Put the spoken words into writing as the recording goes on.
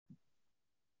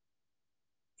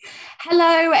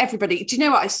Hello, everybody. Do you know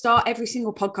what? I start every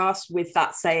single podcast with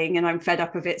that saying, and I'm fed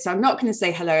up of it. So I'm not going to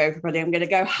say hello, everybody. I'm going to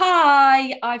go,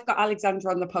 hi, I've got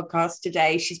Alexandra on the podcast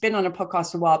today. She's been on a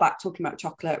podcast a while back talking about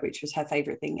chocolate, which was her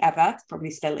favorite thing ever, probably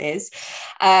still is.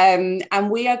 And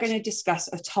we are going to discuss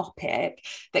a topic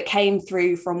that came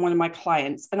through from one of my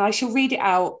clients. And I shall read it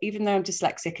out, even though I'm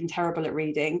dyslexic and terrible at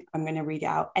reading. I'm going to read it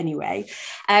out anyway.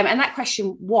 And that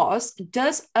question was,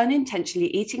 does unintentionally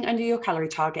eating under your calorie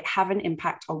target have an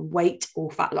impact on weight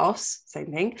or fat loss?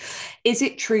 Same thing. Is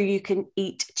it true you can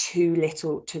eat too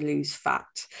little to lose fat?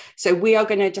 So we are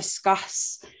going to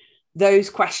discuss those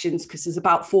questions because there's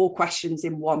about 4 questions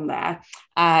in one there,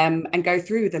 and go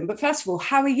through them. But first of all,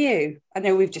 how are you? I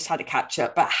know we've just had a catch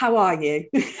up, but how are you?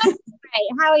 Great.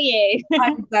 How are you?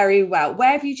 I'm very well.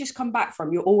 Where have you just come back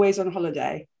from? You're always on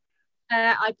holiday.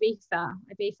 Ibiza.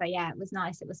 Yeah, it was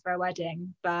nice. It was for a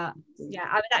wedding, but yeah,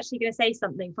 I was actually going to say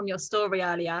something from your story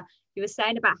earlier. You were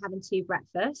saying about having 2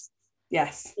 breakfasts.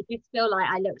 Yes. I just feel like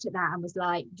I looked at that and was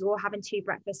like, you're having 2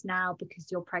 breakfasts now because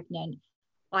you're pregnant.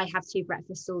 I have 2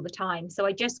 breakfasts all the time. So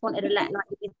I just wanted to let like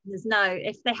the listeners know,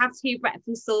 if they have 2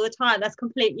 breakfasts all the time, that's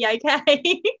completely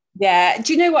okay. Yeah.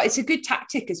 Do you know what? It's a good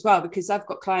tactic as well, because I've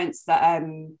got clients that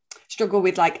struggle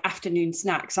with like afternoon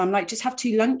snacks. I'm like, just have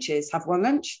 2 lunches, have 1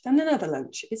 lunch, then another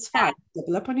lunch. It's fine. Yeah.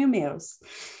 Double up on your meals.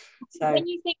 So when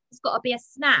you think it's got to be a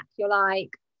snack, you're like,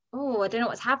 oh, I don't know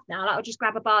what to have now. Like, I'll just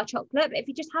grab a bar of chocolate. But if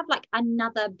you just have like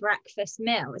another breakfast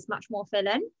meal, it's much more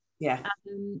filling. Yeah.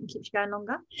 Keeps you going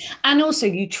longer. And also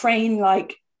you train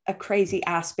like a crazy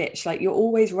ass bitch. Like you're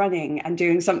always running and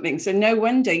doing something. So no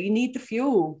wonder you need the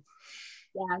fuel.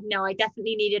 Yeah, no, I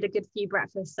definitely needed a good few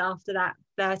breakfasts after that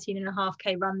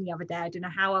 13.5K run the other day. I don't know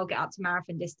how I'll get up to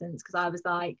marathon distance, because I was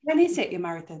like, when is it, your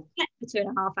marathon? For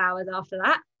 2.5 hours after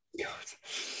that.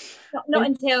 God. Not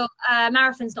until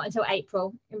marathon's not until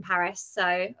April in Paris. So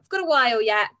I've got a while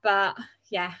yet, but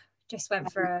yeah, just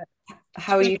went for a.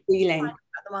 How are you feeling?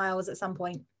 The miles at some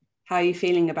point. How are you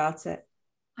feeling about it?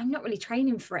 I'm not really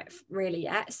training for it really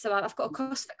yet. So I've got a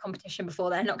CrossFit competition before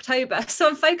then in October. So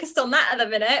I'm focused on that at the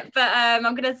minute. But I'm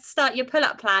going to start your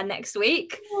pull-up plan next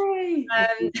week.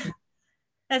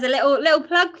 There's a little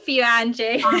plug for you,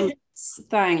 Angie.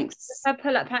 Thanks. A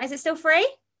pull-up plan. Is it still free?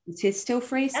 It is still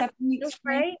free. 7 weeks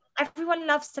free. Everyone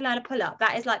loves to learn a pull-up.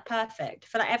 That is like perfect. I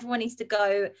feel like everyone needs to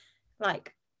go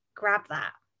like grab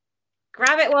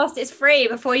it whilst it's free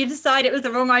before you decide it was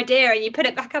the wrong idea and you put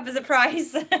it back up as a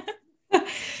prize.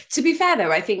 To be fair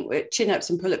though, I think chin-ups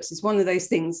and pull-ups is one of those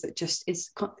things that just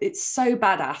it's so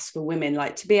badass for women,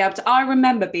 like to be able to. I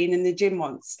remember being in the gym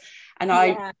once and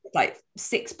I like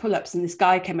 6 pull-ups and this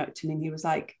guy came up to me and he was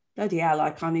like, bloody hell,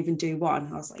 I can't even do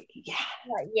one. I was like, yeah,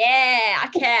 I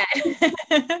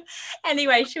can.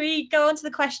 Anyway, should we go on to the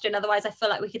question? Otherwise I feel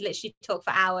like we could literally talk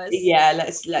for hours. Yeah,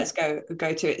 let's go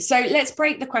to it. So let's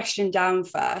break the question down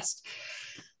first.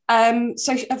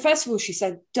 So first of all, she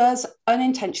said, does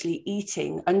unintentionally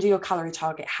eating under your calorie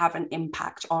target have an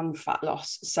impact on fat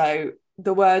loss? So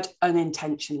the word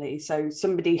unintentionally, so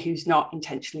somebody who's not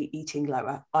intentionally eating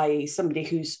lower, i.e. somebody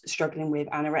who's struggling with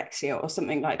anorexia or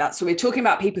something like that. So we're talking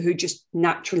about people who just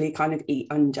naturally kind of eat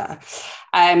under.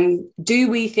 Do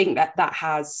we think that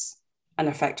has an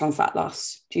effect on fat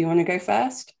loss? Do you want to go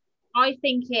first? I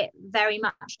think it very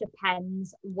much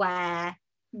depends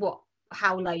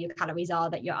how low your calories are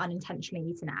that you're unintentionally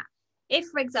eating at. If,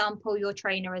 for example, your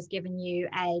trainer has given you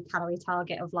a calorie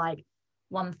target of like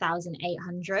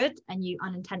 1,800 and you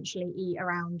unintentionally eat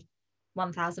around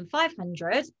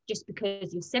 1,500 just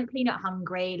because you're simply not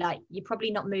hungry, like you're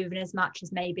probably not moving as much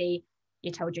as maybe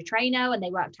you told your trainer and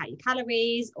they worked out your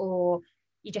calories, or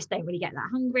you just don't really get that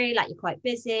hungry, like you're quite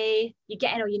busy, you're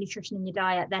getting all your nutrition in your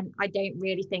diet, then I don't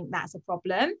really think that's a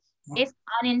problem. If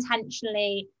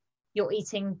unintentionally you're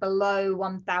eating below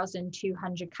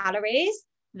 1,200 calories,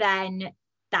 then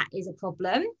that is a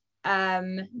problem.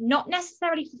 Not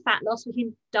necessarily for fat loss. We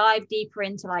can dive deeper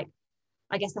into like,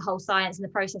 I guess, the whole science and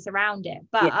the process around it.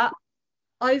 But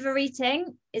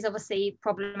overeating is obviously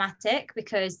problematic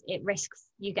because it risks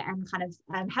you getting kind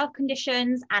of health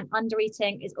conditions, and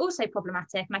undereating is also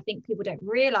problematic. And I think people don't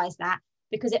realize that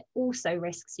because it also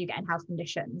risks you getting health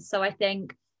conditions. So I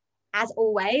think, as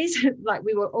always, like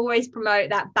we will always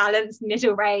promote that balanced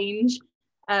middle range,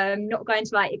 not going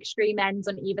to like extreme ends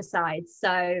on either side.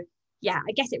 So yeah,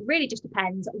 I guess it really just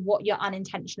depends what you're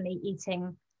unintentionally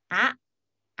eating at.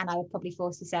 And I would probably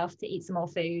force yourself to eat some more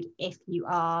food if you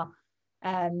are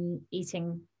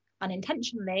eating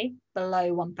unintentionally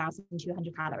below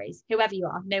 1,200 calories. Whoever you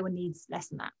are, no one needs less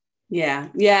than that. Yeah,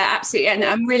 absolutely. And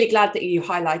I'm really glad that you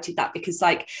highlighted that, because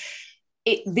like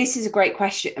this is a great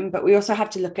question, but we also have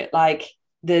to look at like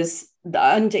there's the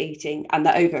under eating and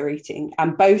the overeating,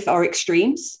 and both are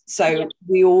extremes. So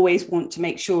we always want to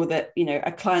make sure that, you know,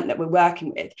 a client that we're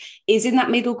working with is in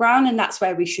that middle ground, and that's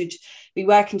where we should be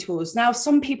working towards. Now,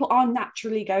 some people are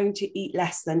naturally going to eat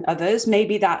less than others.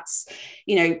 Maybe that's,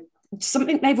 you know,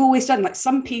 something they've always done. Like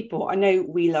some people, I know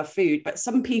we love food, but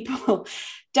some people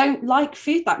don't like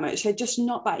food that much. They're just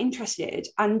not that interested,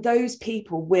 and those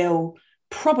people will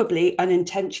probably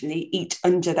unintentionally eat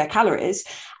under their calories.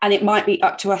 And it might be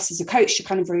up to us as a coach to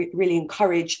kind of really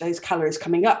encourage those calories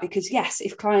coming up, because yes,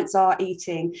 if clients are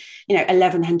eating, you know,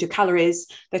 1100 calories,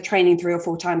 they're training 3 or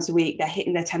 4 times a week, they're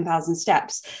hitting their 10,000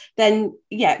 steps, then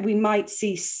yeah, we might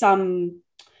see some,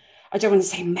 I don't want to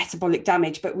say metabolic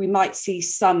damage, but we might see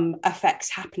some effects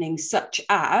happening, such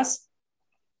as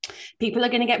people are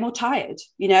going to get more tired,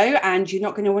 you know, and you're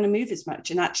not going to want to move as much.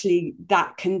 And actually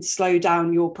that can slow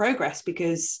down your progress,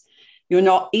 because you're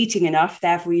not eating enough,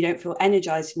 therefore you don't feel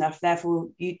energized enough, therefore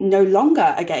you no longer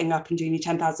are getting up and doing your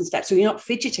 10,000 steps, so you're not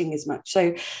fidgeting as much.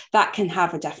 So that can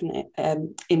have a definite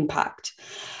impact.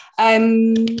 I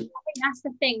think that's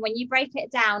the thing, when you break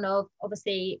it down, of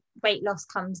obviously weight loss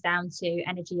comes down to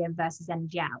energy in versus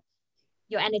energy out.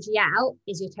 Your energy out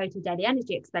is your total daily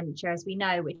energy expenditure, as we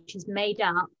know, which is made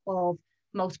up of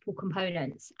multiple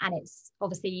components. And it's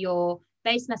obviously your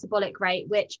base metabolic rate,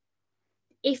 which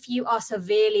if you are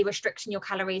severely restricting your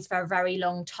calories for a very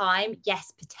long time,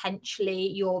 yes, potentially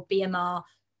your BMR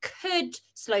could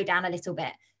slow down a little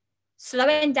bit.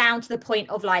 Slowing down to the point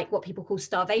of like what people call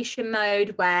starvation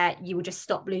mode, where you will just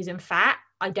stop losing fat,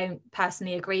 I don't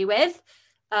personally agree with,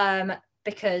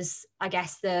 because I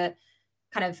guess the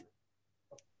kind of,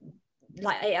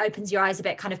 like, it opens your eyes a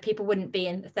bit. Kind of people wouldn't be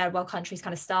in third world countries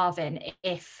kind of starving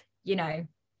if, you know,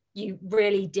 you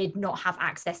really did not have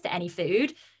access to any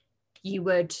food. You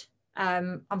would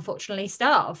unfortunately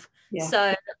starve.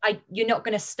 So you're not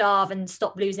going to starve and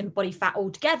stop losing body fat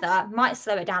altogether. Might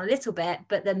slow it down a little bit,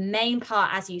 but the main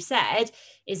part, as you said,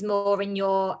 is more in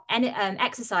your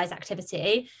exercise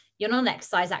activity, your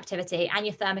non-exercise activity, and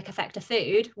your thermic effect of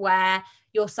food, where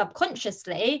you're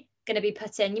subconsciously going to be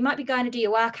put in. You might be going to do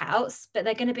your workouts, but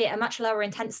they're going to be at a much lower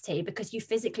intensity, because you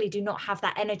physically do not have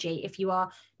that energy if you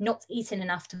are not eating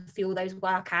enough to fuel those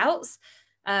workouts.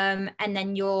 And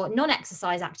then your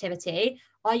non-exercise activity,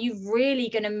 are you really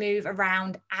going to move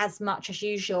around as much as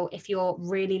usual if you're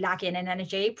really lagging in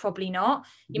energy? Probably not.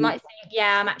 You might think,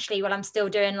 yeah, I'm still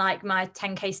doing like my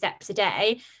 10k steps a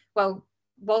day. Well,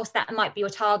 whilst that might be your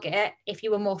target, if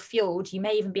you were more fueled, you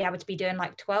may even be able to be doing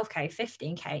like 12k,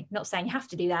 15k. Not saying you have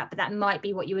to do that, but that might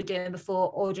be what you were doing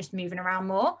before, or just moving around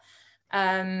more.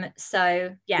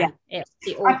 So it's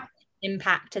the all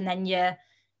impact, and then your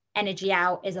energy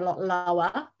out is a lot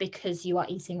lower because you are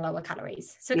eating lower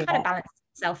calories. So it kind of balances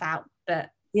itself out. But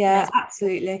yeah,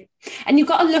 absolutely. And you've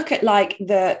got to look at like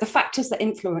the factors that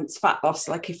influence fat loss.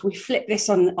 Like if we flip this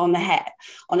on the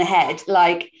head,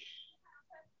 like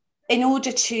in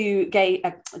order to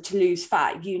lose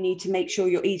fat, you need to make sure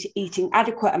you're eating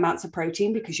adequate amounts of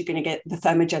protein, because you're going to get the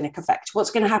thermogenic effect.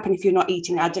 What's going to happen if you're not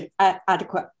eating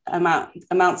adequate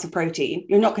amounts of protein?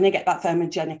 You're not going to get that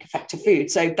thermogenic effect of food.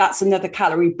 So that's another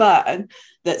calorie burn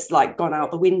that's like gone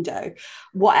out the window.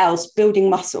 What else? Building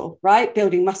muscle, right?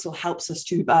 Building muscle helps us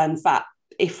to burn fat.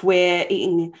 If we're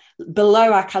eating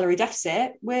below our calorie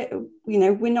deficit, we're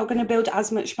not going to build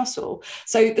as much muscle.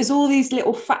 So there's all these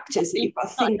little factors that you've got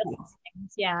to think of.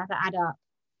 Yeah, that add up.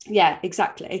 Yeah,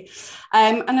 exactly.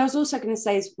 And I was also going to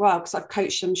say as well, because I've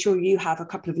coached, I'm sure you have, a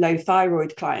couple of low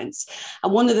thyroid clients.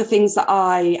 And one of the things that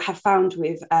I have found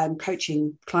with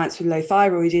coaching clients with low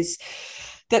thyroid is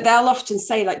that they'll often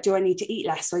say, like, do I need to eat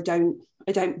less so I don't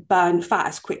burn fat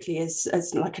as quickly as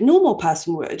like a normal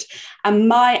person would? And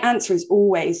my answer is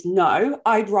always no.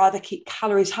 I'd rather keep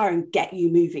calories higher and get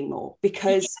you moving more,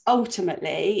 because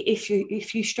ultimately if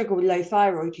you struggle with low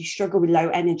thyroid, you struggle with low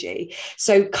energy.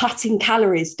 So cutting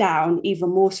calories down even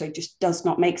more so just does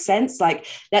not make sense. Like,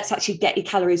 let's actually get your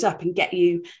calories up and get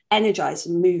you energized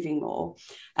and moving more.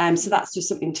 So that's just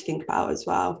something to think about as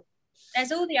well.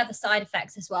 There's all the other side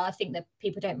effects as well. I think that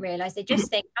people don't realize. They just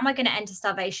think, am I going to enter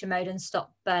starvation mode and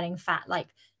stop burning fat? Like,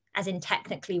 as in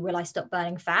technically, will I stop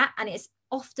burning fat? And it's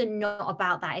often not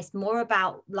about that. It's more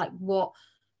about like what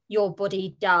your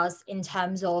body does in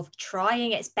terms of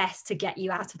trying its best to get you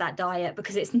out of that diet,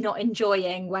 because it's not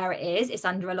enjoying where it is. It's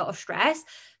under a lot of stress.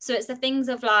 So it's the things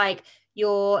of like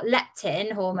your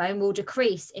leptin hormone will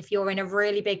decrease if you're in a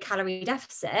really big calorie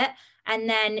deficit. And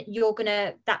then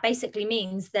that basically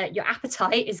means that your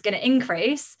appetite is going to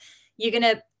increase. You're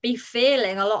going to be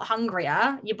feeling a lot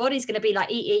hungrier. Your body's going to be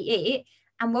like, eat.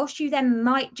 And whilst you then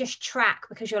might just track,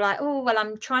 because you're like, oh, well,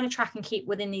 I'm trying to track and keep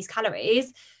within these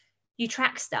calories, you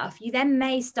track stuff, you then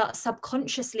may start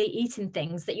subconsciously eating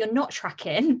things that you're not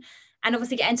tracking, and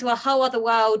obviously get into a whole other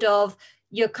world of,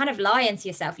 you're kind of lying to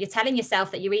yourself. You're telling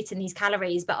yourself that you're eating these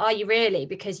calories, but are you really?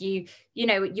 Because you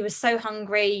were so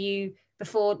hungry, you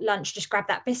before lunch just grabbed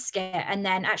that biscuit, and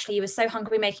then actually you were so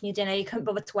hungry making your dinner, you couldn't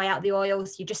bother to weigh out the oil,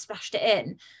 so you just splashed it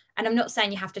in. And I'm not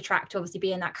saying you have to track to obviously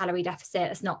be in that calorie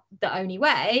deficit. It's not the only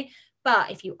way.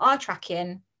 But if you are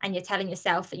tracking and you're telling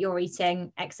yourself that you're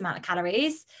eating X amount of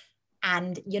calories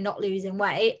and you're not losing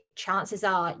weight, chances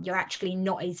are you're actually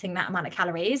not eating that amount of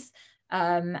calories.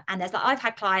 And there's like, I've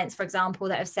had clients, for example,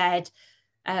 that have said,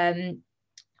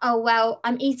 oh, well,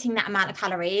 I'm eating that amount of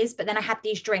calories, but then I had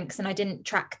these drinks and I didn't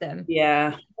track them.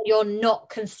 Yeah. You're not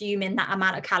consuming that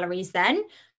amount of calories then.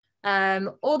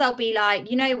 Or they'll be like,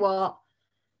 you know what?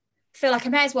 Feel like I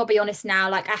may as well be honest now.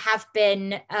 Like, I have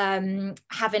been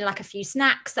having like a few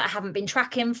snacks that I haven't been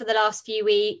tracking for the last few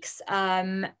weeks.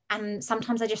 And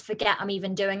sometimes I just forget I'm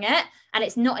even doing it. And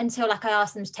it's not until like I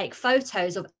ask them to take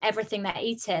photos of everything they're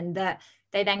eating that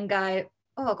they then go,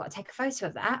 oh, I've got to take a photo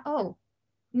of that. Oh,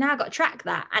 now I've got to track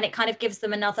that. And it kind of gives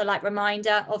them another like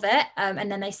reminder of it. And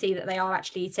then they see that they are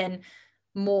actually eating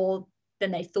more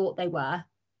than they thought they were.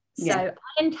 So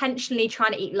unintentionally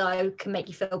trying to eat low can make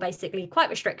you feel basically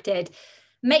quite restricted,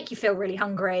 make you feel really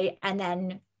hungry, and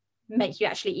then make you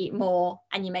actually eat more,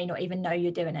 and you may not even know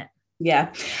you're doing it.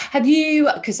 Yeah. Have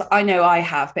you, because I know I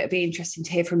have, but it'd be interesting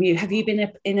to hear from you. Have you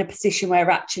been in a position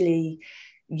where actually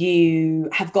you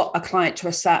have got a client to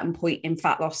a certain point in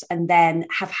fat loss and then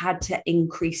have had to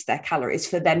increase their calories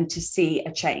for them to see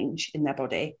a change in their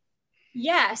body?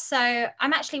 Yeah, so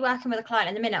I'm actually working with a client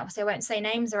in the minute, obviously I won't say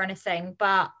names or anything,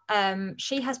 but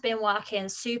she has been working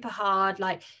super hard,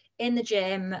 like in the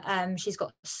gym. She's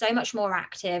got so much more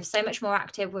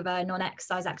active with her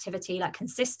non-exercise activity, like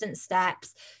consistent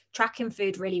steps, tracking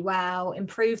food really well,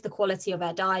 improved the quality of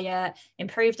her diet,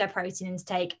 improved her protein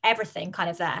intake, everything kind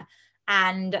of there.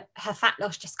 And her fat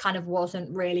loss just kind of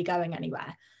wasn't really going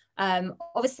anywhere.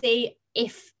 Obviously,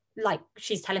 if like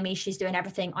she's telling me she's doing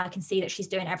everything, I can see that she's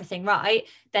doing everything right,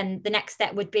 then the next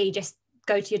step would be just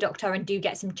go to your doctor and do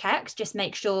get some checks. Just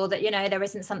make sure that, you know, there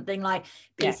isn't something like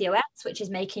PCOS, which is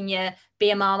making your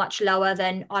BMR much lower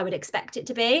than I would expect it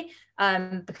to be,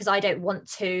 because I don't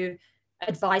want to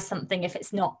advise something if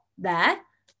it's not there.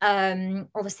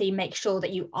 Obviously make sure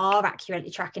that you are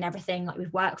accurately tracking everything, like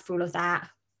we've worked through all of that.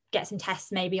 Get some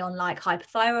tests maybe on like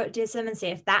hypothyroidism and see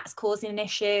if that's causing an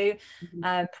issue.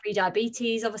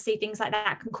 Pre-diabetes, obviously things like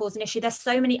that can cause an issue. There's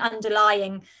so many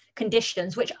underlying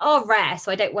conditions which are rare, so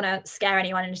I don't want to scare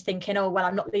anyone into thinking, oh well,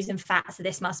 I'm not losing fat, so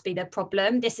this must be the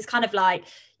problem. This is kind of like,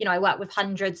 you know, I work with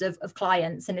hundreds of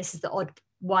clients, and this is the odd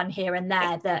one here and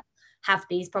there that have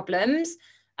these problems.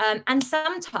 And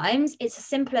sometimes it's as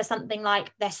simple as something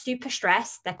like they're super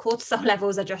stressed, their cortisol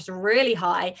levels are just really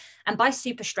high. And by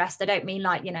super stressed, I don't mean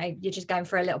like, you know, you're just going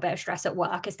for a little bit of stress at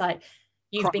work. It's like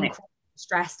you've been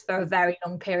stressed for a very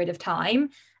long period of time.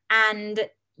 And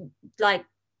like,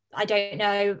 I don't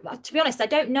know, to be honest, I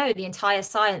don't know the entire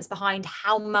science behind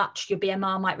how much your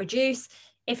BMR might reduce,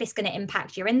 if it's going to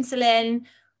impact your insulin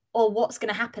or what's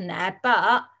going to happen there.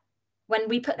 But when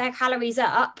we put their calories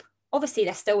up, obviously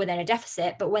they're still within a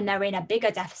deficit, but when they're in a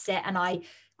bigger deficit, and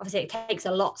obviously it takes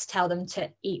a lot to tell them to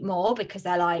eat more, because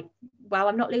they're like, well,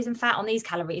 I'm not losing fat on these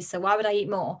calories, so why would I eat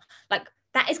more? Like,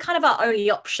 that is kind of our only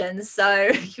option.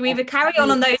 So you either carry on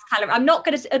those calories. I'm not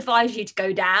going to advise you to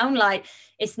go down. Like,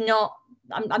 it's not,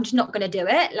 I'm just not going to do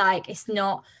it. Like, it's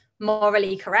not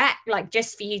morally correct. Like,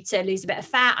 just for you to lose a bit of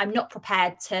fat, I'm not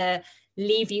prepared to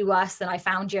leave you worse than I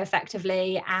found you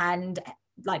effectively, and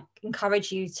like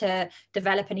encourage you to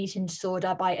develop an eating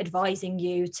disorder by advising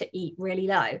you to eat really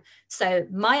low. So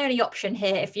my only option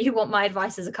here, if you want my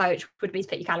advice as a coach, would be to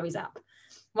put your calories up.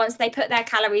 Once they put their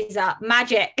calories up,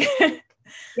 magic.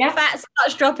 Fat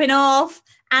starts dropping off.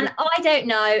 And I don't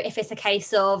know if it's a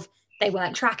case of they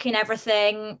weren't tracking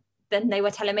everything, then they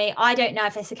were telling me. I don't know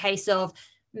if it's a case of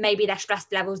maybe their stress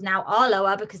levels now are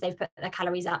lower because they've put their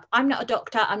calories up. I'm not a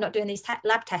doctor. I'm not doing these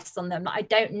lab tests on them. I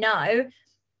don't know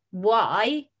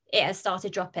why it has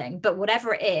started dropping, but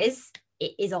whatever it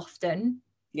is often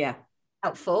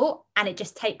helpful, and it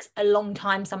just takes a long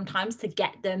time sometimes to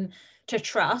get them to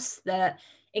trust that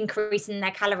increasing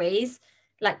their calories,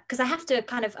 like, because I have to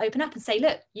kind of open up and say,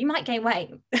 look, you might gain weight.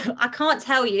 I can't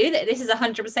tell you that this is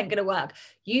 100% going to work.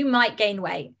 You might gain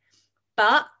weight,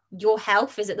 but your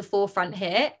health is at the forefront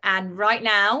here, and right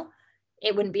now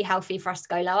it wouldn't be healthy for us to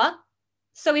go lower,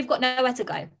 so we've got nowhere to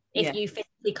go. If you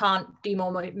physically can't do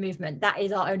more movement, that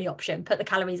is our only option. Put the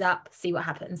calories up, see what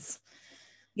happens.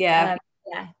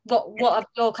 Yeah. What are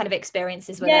your kind of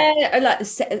experiences with Yeah, it? like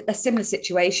a similar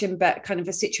situation, but kind of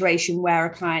a situation where a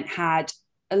client had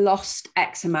lost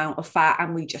X amount of fat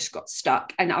and we just got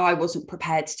stuck. And I wasn't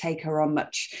prepared to take her on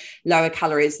much lower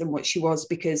calories than what she was,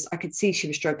 because I could see she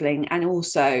was struggling. And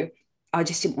also, I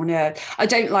just didn't want to, I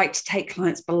don't like to take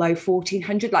clients below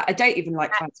 1400. Like, I don't even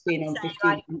like clients being on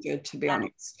 1500, to be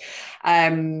honest.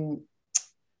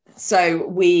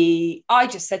 So I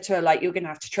just said to her, like, you're going to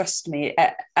have to trust me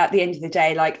at the end of the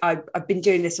day. Like, I've been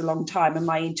doing this a long time, and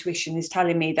my intuition is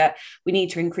telling me that we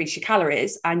need to increase your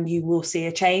calories and you will see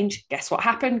a change. Guess what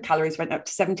happened? Calories went up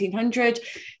to 1700.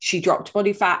 She dropped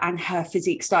body fat and her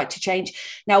physique started to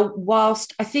change. Now,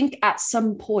 whilst I think at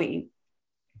some point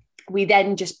we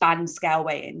then just banned scale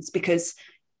weigh-ins because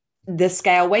the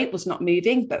scale weight was not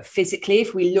moving, but physically,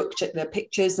 if we looked at the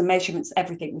pictures, the measurements,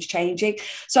 everything was changing.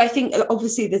 So I think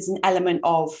obviously there's an element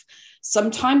of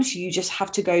sometimes you just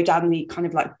have to go down the kind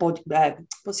of like body,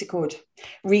 what's it called?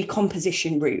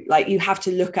 Recomposition route. Like, you have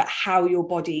to look at how your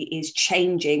body is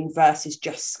changing versus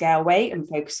just scale weight and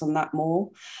focus on that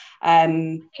more. I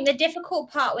think the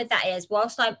difficult part with that is,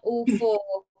 whilst I'm all for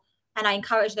and I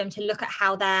encourage them to look at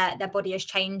how their body is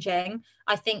changing,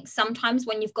 I think sometimes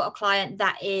when you've got a client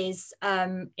that is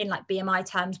in like BMI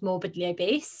terms morbidly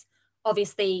obese,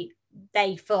 obviously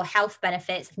they, for health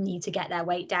benefits, need to get their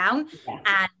weight down. Yeah.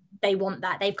 And they want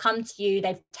that. They've come to you,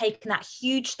 they've taken that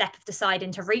huge step of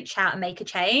deciding to reach out and make a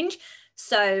change.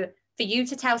 So for you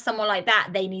to tell someone like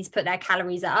that they need to put their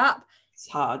calories up, it's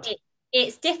hard.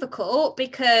 It's difficult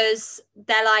because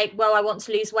they're like, well, I want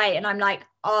to lose weight. And I'm like,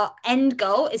 our end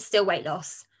goal is still weight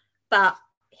loss. But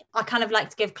I kind of like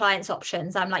to give clients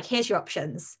options. I'm like, here's your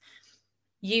options.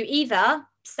 You either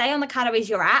stay on the calories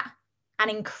you're at and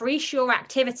increase your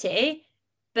activity,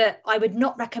 but I would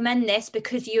not recommend this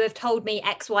because you have told me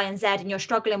X, Y, and Z, and you're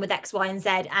struggling with X, Y, and Z,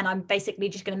 and I'm basically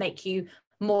just going to make you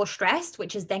more stressed,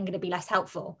 which is then going to be less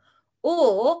helpful.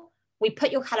 Or we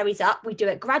put your calories up, we do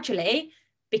it gradually,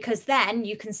 because then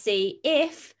you can see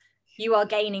if you are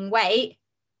gaining weight.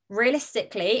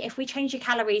 Realistically, if we change your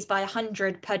calories by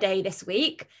 100 per day this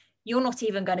week, you're not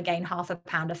even going to gain half a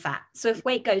pound of fat. So if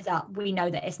weight goes up, we know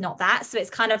that it's not that. So it's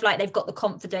kind of like they've got the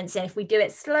confidence. And if we do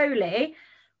it slowly,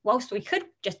 whilst we could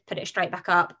just put it straight back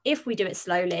up, if we do it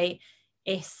slowly,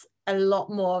 it's a lot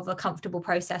more of a comfortable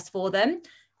process for them.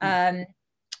 But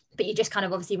you just kind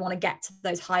of obviously want to get to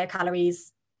those higher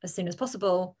calories as soon as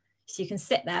possible, so you can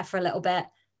sit there for a little bit,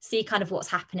 see kind of what's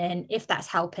happening, if that's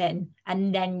helping,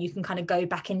 and then you can kind of go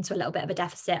back into a little bit of a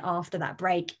deficit after that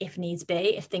break if needs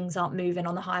be, if things aren't moving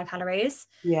on the higher calories.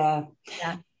 Yeah.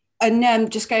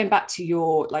 And just going back to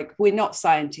your, like, we're not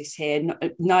scientists here,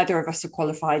 neither of us are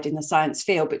qualified in the science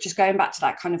field, but just going back to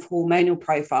that kind of hormonal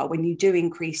profile, when you do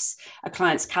increase a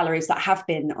client's calories that have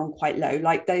been on quite low,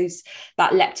 like that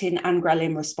leptin and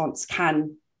ghrelin response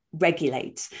can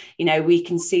regulate. You know, we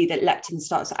can see that leptin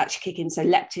starts to actually kick in. So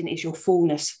leptin is your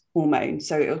fullness hormone,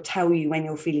 so it'll tell you when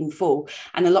you're feeling full.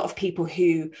 And a lot of people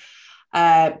who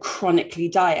chronically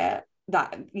diet,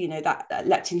 that, you know, that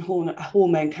leptin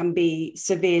hormone can be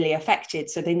severely affected,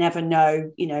 so they never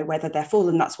know, you know, whether they're full,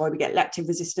 and that's why we get leptin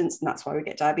resistance, and that's why we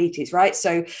get diabetes, right?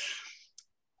 So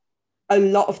a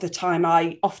lot of the time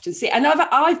I often see, and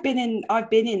I've been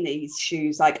in these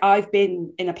shoes, like I've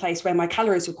been in a place where my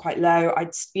calories were quite low.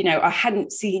 I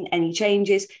hadn't seen any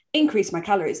changes, increased my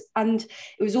calories, and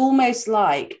it was almost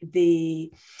like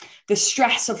the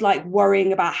stress of like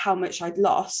worrying about how much I'd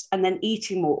lost and then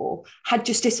eating more had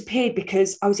just disappeared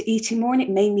because I was eating more and it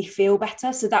made me feel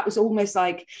better. So that was almost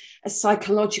like a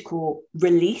psychological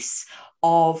release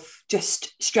of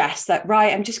just stress, that,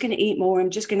 right, I'm just going to eat more,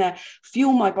 I'm just going to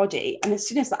fuel my body. And as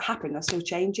soon as that happened, I saw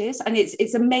changes. And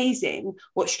it's amazing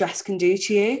what stress can do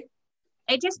to you.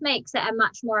 It just makes it a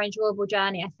much more enjoyable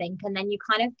journey, I think. And then you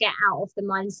kind of get out of the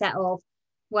mindset of,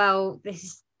 well,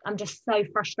 I'm just so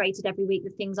frustrated every week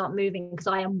that things aren't moving because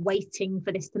I am waiting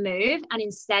for this to move. And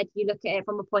instead you look at it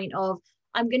from a point of,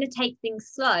 I'm going to take things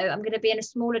slow. I'm going to be in a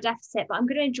smaller deficit, but I'm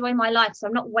going to enjoy my life. So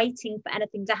I'm not waiting for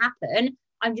anything to happen.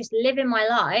 I'm just living my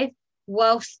life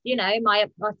whilst, you know, my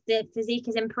physique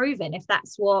is improving, if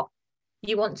that's what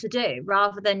you want to do,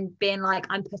 rather than being like,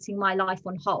 I'm putting my life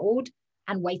on hold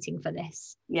and waiting for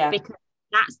this. Yeah. Because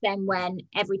that's then when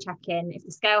every check-in, if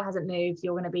the scale hasn't moved,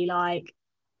 you're going to be like,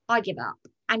 I give up,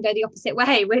 and go the opposite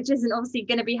way, which isn't obviously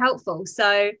going to be helpful.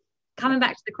 So coming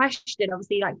back to the question,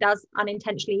 obviously, like, does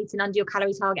unintentionally eating under your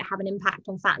calorie target have an impact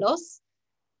on fat loss?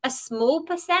 A small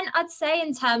percent, I'd say,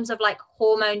 in terms of like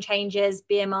hormone changes,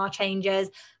 BMR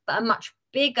changes, but a much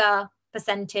bigger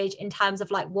percentage in terms of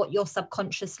like what you're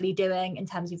subconsciously doing in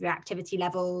terms of your activity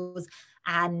levels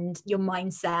and your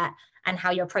mindset and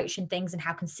how you're approaching things and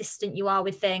how consistent you are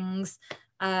with things.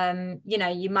 You know,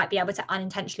 you might be able to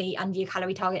unintentionally under your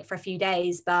calorie target for a few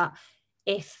days, but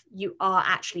if you are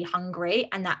actually hungry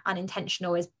and that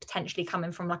unintentional is potentially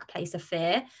coming from like a place of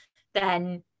fear,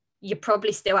 then you're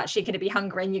probably still actually going to be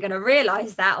hungry, and you're going to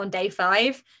realize that on day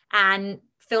 5 and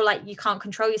feel like you can't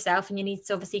control yourself, and you need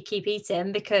to obviously keep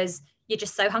eating because you're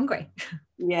just so hungry.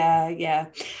 Yeah,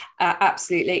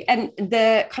 absolutely. And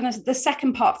the kind of the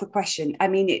second part of the question, I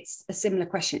mean, it's a similar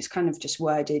question, it's kind of just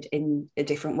worded in a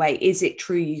different way. Is it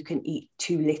true you can eat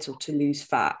too little to lose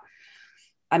fat?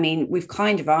 I mean, we've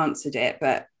kind of answered it,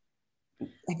 but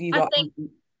have you got...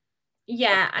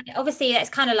 Yeah, and obviously it's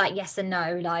kind of like yes and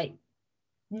no. Like,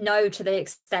 no, to the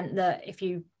extent that if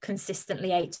you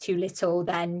consistently ate too little,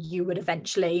 then you would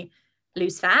eventually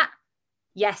lose fat.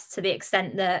 Yes, to the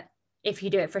extent that if you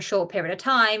do it for a short period of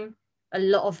time, a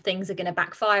lot of things are going to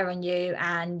backfire on you,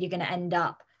 and you're going to end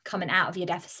up coming out of your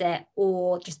deficit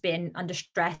or just being under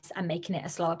stress and making it a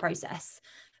slower process.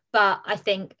 But I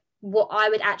think what I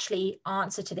would actually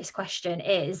answer to this question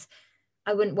is,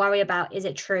 I wouldn't worry about, is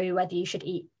it true whether you should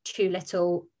eat too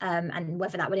little and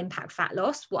whether that would impact fat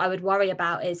loss. What I would worry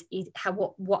about is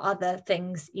what other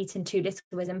things eating too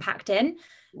little is impacting,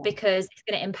 because it's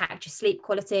going to impact your sleep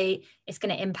quality, it's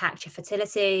going to impact your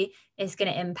fertility, it's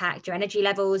going to impact your energy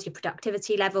levels, your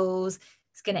productivity levels,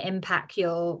 it's going to impact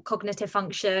your cognitive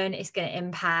function, it's going to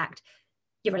impact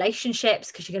your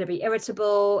relationships because you're going to be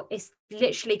irritable. It's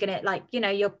literally going to, like, you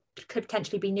know, you could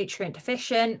potentially be nutrient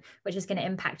deficient, which is going to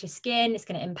impact your skin. It's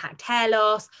going to impact hair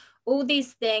loss, all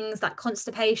these things like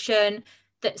constipation,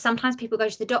 that sometimes people go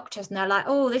to the doctors and they're like,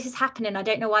 oh, this is happening, I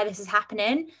don't know why this is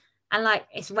happening. And like,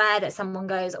 it's rare that someone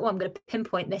goes, oh, I'm going to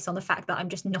pinpoint this on the fact that I'm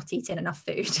just not eating enough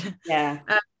food. Yeah.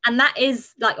 And that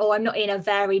is like, oh, I'm not eating a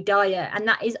varied diet. And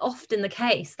that is often the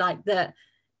case, like that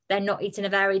they're not eating a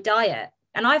varied diet.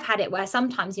 And I've had it where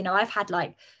sometimes, you know, I've had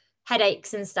like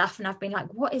headaches and stuff, and I've been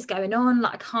like, what is going on?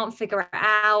 Like, I can't figure it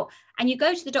out. And you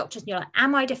go to the doctors and you're like,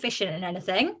 am I deficient in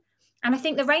anything? And I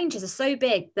think the ranges are so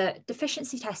big that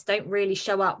deficiency tests don't really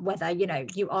show up whether, you know,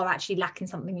 you are actually lacking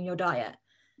something in your diet.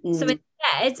 So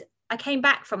instead, I came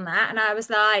back from that and I was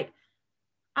like,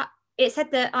 it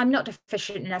said that I'm not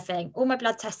deficient in anything. All my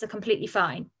blood tests are completely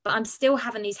fine, but I'm still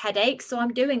having these headaches. So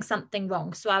I'm doing something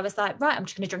wrong. So I was like, right, I'm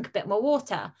just going to drink a bit more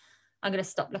water. I'm going to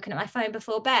stop looking at my phone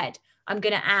before bed. I'm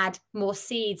going to add more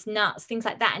seeds, nuts, things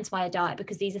like that into my diet,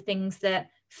 because these are things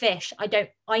that fish,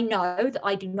 I know that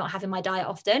I do not have in my diet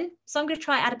often. So I'm going to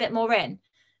try add a bit more in.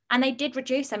 And they did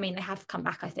reduce. I mean, they have come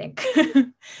back, I think.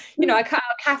 You know, I cut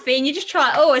out caffeine. You just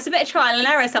try, it's a bit of trial and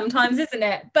error sometimes, isn't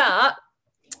it? But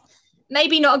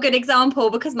maybe not a good example,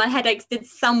 because my headaches did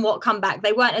somewhat come back.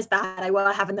 They weren't as bad. I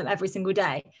were having them every single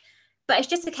day. But it's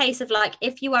just a case of like,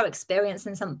 if you are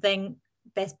experiencing something,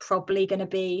 there's probably going to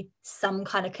be some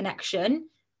kind of connection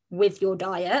with your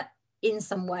diet in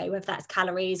some way, whether that's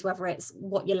calories, whether it's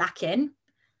what you're lacking.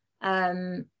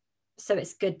 So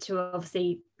it's good to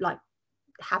obviously like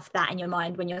have that in your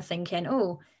mind when you're thinking,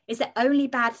 oh, is the only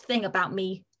bad thing about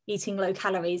me eating low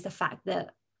calories the fact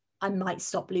that I might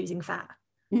stop losing fat?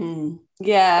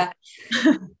 Yeah.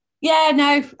 Yeah,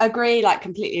 no, agree, like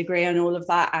completely agree on all of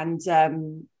that.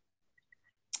 And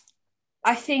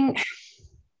I think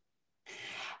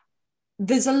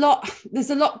there's a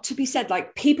lot to be said.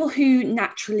 Like, people who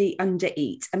naturally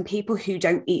undereat and people who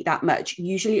don't eat that much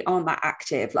usually aren't that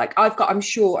active. Like, I'm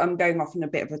sure I'm going off on a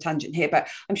bit of a tangent here, but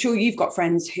I'm sure you've got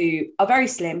friends who are very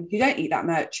slim, who don't eat that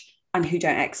much and who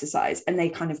don't exercise, and they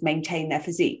kind of maintain their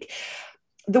physique.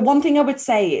 The one thing I would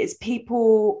say is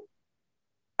people,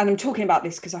 and I'm talking about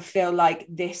this because I feel like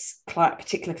this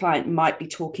particular client might be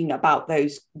talking about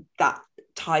that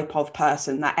type of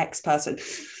person, that ex-person.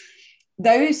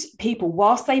 Those people,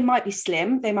 whilst they might be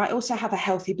slim, they might also have a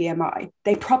healthy BMI.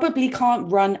 They probably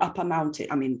can't run up a mountain.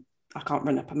 I mean, I can't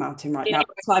run up a mountain right now.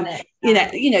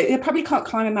 They probably can't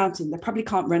climb a mountain. They probably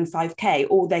can't run 5K,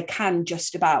 or they can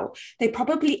just about. They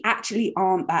probably actually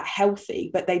aren't that healthy,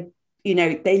 but they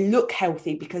look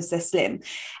healthy because they're slim.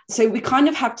 So we kind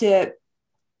of have to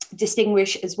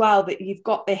distinguish as well that you've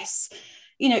got this,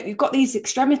 you've got these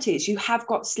extremities. You have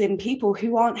got slim people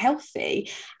who aren't healthy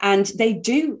and they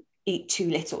do eat too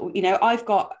little. I've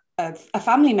got a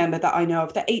family member that I know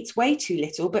of that eats way too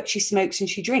little, but she smokes and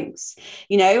she drinks,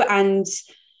 and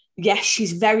yes,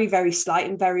 she's very, very slight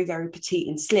and very, very petite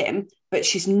and slim, but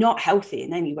she's not healthy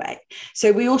in any way.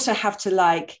 So we also have to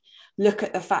look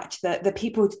at the fact that the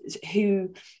people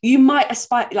who you might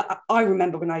aspire, like I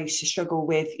remember when I used to struggle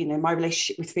with, my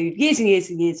relationship with food years and years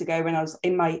and years ago when I was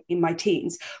in my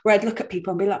teens, where I'd look at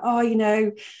people and be like,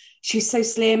 oh, she's so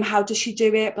slim, how does she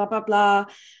do it, blah, blah, blah.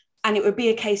 and it would be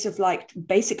a case of like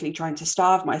basically trying to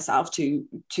starve myself to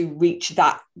reach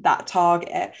that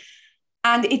target.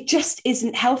 And it just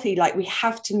isn't healthy. Like, we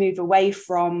have to move away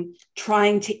from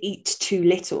trying to eat too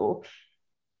little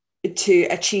to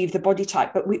achieve the body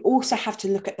type, but we also have to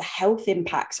look at the health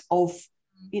impacts of,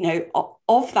 you know,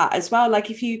 of that as well.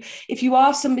 Like, if you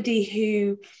are somebody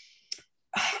who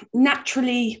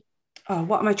naturally,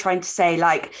 what am I trying to say?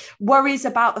 Like, worries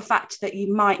about the fact that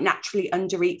you might naturally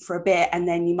undereat for a bit and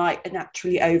then you might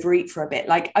naturally overeat for a bit.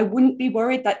 Like, I wouldn't be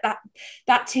worried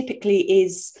that typically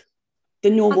is the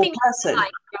normal person.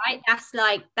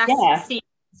 That's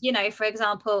you know, for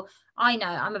example, I know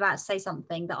I'm about to say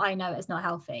something that I know is not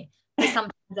healthy, but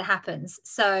sometimes it happens.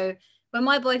 So when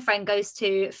my boyfriend goes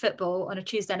to football on a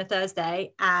Tuesday and a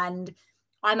Thursday and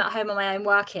I'm at home on my own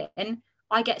working,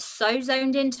 I get so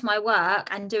zoned into my work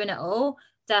and doing it all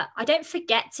that I don't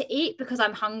forget to eat because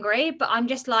I'm hungry, but I'm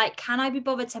just like, can I be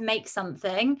bothered to make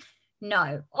something?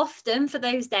 No. Often for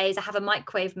those days, I have a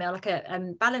microwave meal, like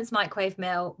a balanced microwave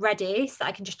meal ready so that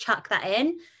I can just chuck that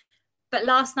in. But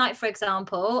last night, for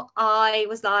example, I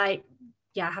was like,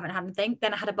 yeah, I haven't had anything.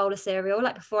 Then I had a bowl of cereal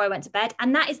like before I went to bed.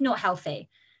 And that is not healthy.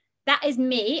 That is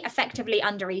me effectively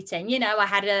under eating. You know, I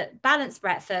had a balanced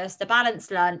breakfast, a balanced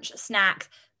lunch, snack,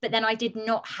 but then I did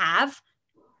not have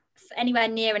anywhere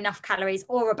near enough calories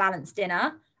or a balanced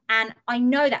dinner. And I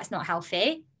know that's not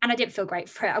healthy. And I didn't feel great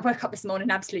for it. I woke up this morning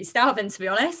absolutely starving, to be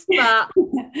honest. But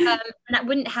and that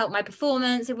wouldn't help my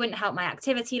performance. It wouldn't help my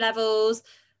activity levels.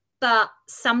 But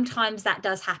sometimes that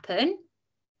does happen.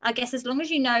 I guess as long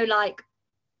as you know, like,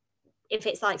 if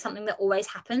it's like something that always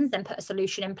happens, then put a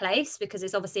solution in place, because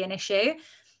it's obviously an issue.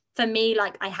 For me,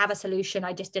 like, I have a solution.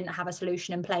 I just didn't have a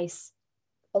solution in place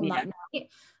on that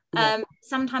night.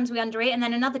 Sometimes we undereat, and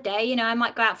then another day, you know, I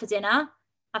might go out for dinner.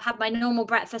 I've had my normal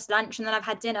breakfast, lunch, and then I've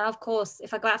had dinner. Of course,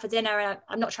 if I go out for dinner, and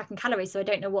I'm not tracking calories, so I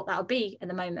don't know what that'll be at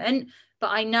the moment,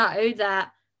 but I know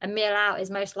that a meal out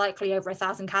is most likely over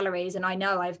 1,000 calories. And I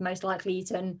know I've most likely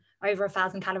eaten over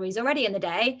 1,000 calories already in the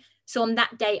day. So on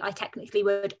that day, I technically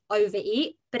would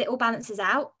overeat, but it all balances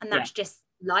out. And that's just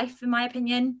life, in my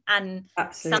opinion. And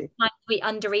sometimes we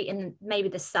undereat in maybe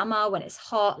the summer when it's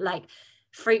hot, like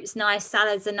fruit's nice,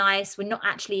 salads are nice. We're not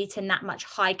actually eating that much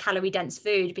high calorie dense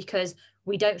food because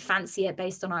we don't fancy it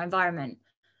based on our environment.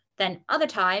 Then other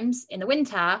times in the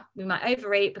winter, we might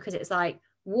overeat because it's like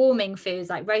warming foods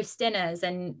like roast dinners,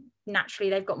 and naturally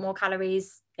they've got more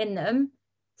calories in them,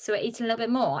 so we're eating a little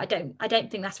bit more. I don't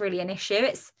think that's really an issue.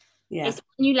 It's when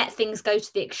you let things go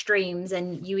to the extremes,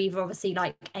 and you either obviously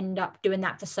like end up doing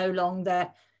that for so long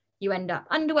that you end up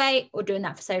underweight, or doing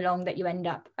that for so long that you end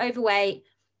up overweight,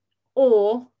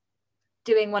 or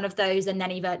doing one of those and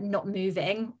then either not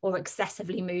moving or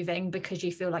excessively moving because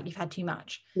you feel like you've had too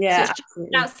much. So it's just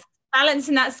about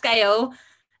balancing that scale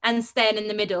and staying in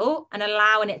the middle and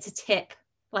allowing it to tip,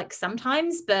 like,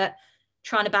 sometimes, but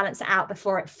trying to balance it out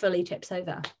before it fully tips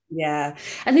over. Yeah.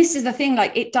 And this is the thing,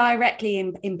 like, it directly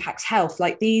impacts health.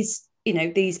 Like, these, you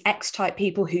know, these X-type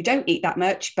people who don't eat that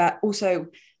much, but also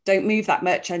don't move that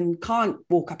much and can't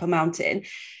walk up a mountain,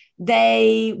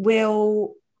 they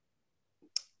will,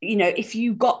 you know, if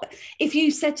you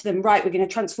said to them, right, we're going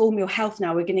to transform your health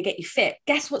now, we're going to get you fit,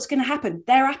 guess what's going to happen?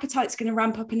 Their appetite's going to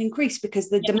ramp up and increase because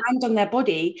the demand on their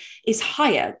body is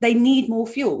higher. They need more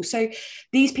fuel. So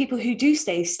these people who do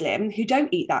stay slim, who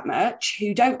don't eat that much,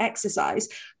 who don't exercise,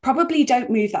 probably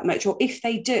don't move that much, or if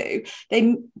they do,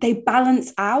 they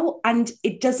balance out, and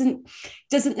it doesn't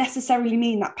necessarily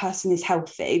mean that person is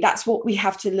healthy. That's what we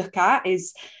have to look at,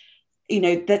 is, you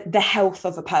know, the health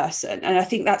of a person. And I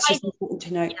think that's just important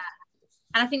to know. And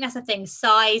I think that's the thing,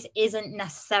 size isn't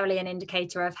necessarily an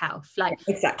indicator of health. Like,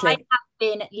 exactly, I have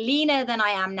been leaner than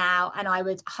I am now, and I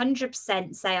would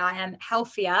 100% say I am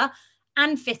healthier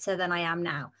and fitter than I am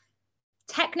now.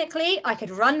 Technically, I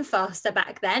could run faster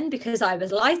back then because I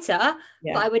was lighter,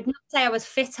 but I would not say I was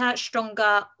fitter,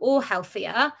 stronger, or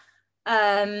healthier.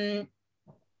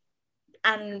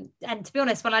 And to be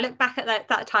honest, when I look back at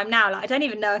that time now, like, I don't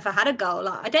even know if I had a goal.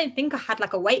 Like, I don't think I had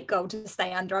like a weight goal to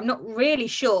stay under. I'm not really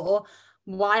sure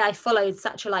why I followed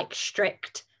such a like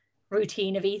strict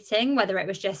routine of eating, whether it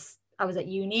was just I was at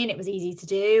uni and it was easy to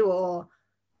do, or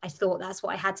I thought that's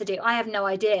what I had to do. I have no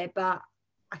idea, but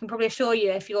I can probably assure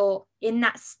you, if you're in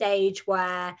that stage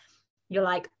where you're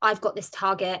like, I've got this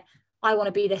target, I want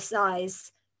to be this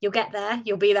size, you'll get there,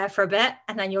 you'll be there for a bit,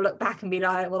 and then you'll look back and be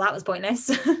like, well, that was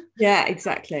pointless. Yeah,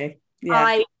 exactly. Yeah.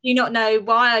 I do not know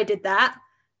why I did that.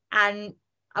 And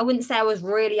I wouldn't say I was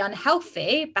really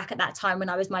unhealthy back at that time when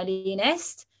I was my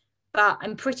leanest, but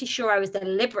I'm pretty sure I was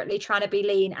deliberately trying to be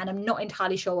lean, and I'm not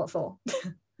entirely sure what for.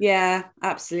 Yeah,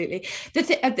 absolutely.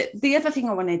 The other thing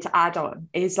I wanted to add on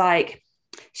is like,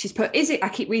 she's put, I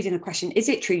keep reading the question, is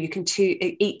it true you can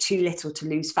eat too little to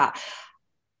lose fat?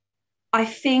 I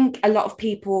think a lot of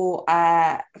people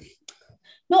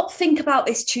not think about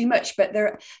this too much, but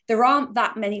there aren't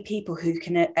that many people who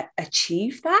can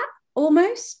achieve that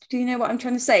almost. Do you know what I'm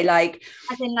trying to say? Like,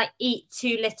 as in like eat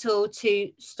too little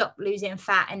to stop losing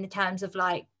fat, in the terms of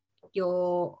like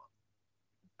your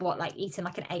like eating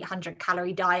like an 800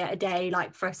 calorie diet a day,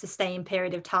 like for a sustained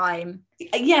period of time.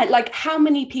 Yeah, like how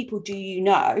many people do you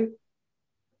know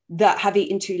that have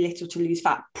eaten too little to lose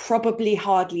fat? Probably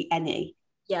hardly any.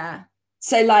 Yeah.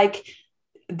 So like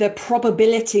the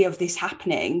probability of this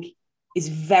happening is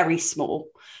very small.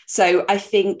 So I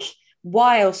think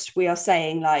whilst we are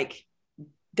saying like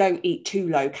don't eat too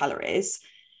low calories,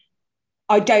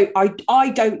 I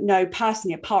don't know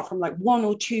personally, apart from like one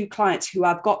or two clients who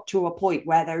have got to a point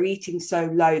where they're eating so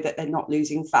low that they're not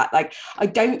losing fat. Like I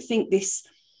don't think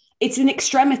it's an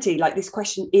extremity. Like this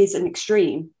question is an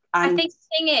extreme. And I think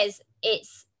the thing is,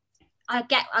 I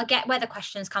get where the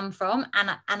questions come from,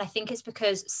 and I think it's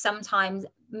because sometimes,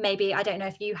 maybe, I don't know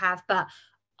if you have, but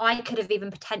I could have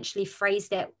even potentially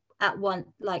phrased it at one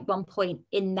point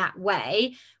in that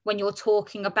way, when you're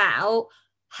talking about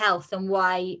health and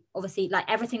why, obviously, like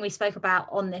everything we spoke about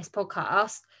on this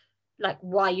podcast, like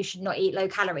why you should not eat low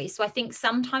calories. So I think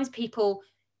sometimes people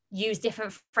use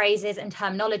different phrases and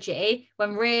terminology,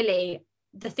 when really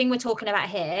the thing we're talking about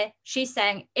here, she's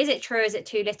saying, is it true, is it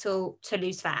too little to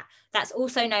lose fat? That's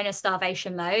also known as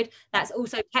starvation mode. That's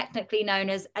also technically known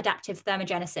as adaptive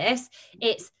thermogenesis.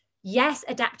 It's, yes,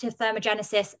 adaptive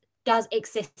thermogenesis does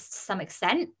exist to some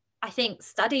extent. I think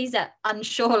studies are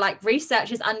unsure, like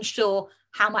research is unsure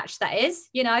how much that is.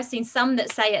 You know, I've seen some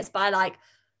that say it's by like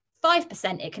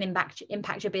 5% it can impact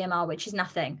your BMR, which is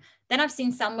nothing. Then I've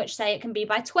seen some which say it can be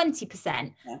by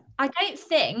 20%. Yeah.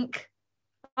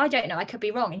 I don't know, I could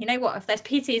be wrong. And you know what, if there's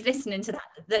PTs listening to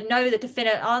that know the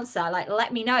definite answer, like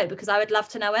let me know, because I would love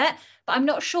to know it. But I'm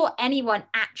not sure anyone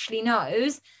actually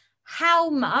knows how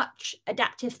much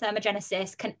adaptive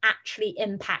thermogenesis can actually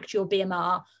impact your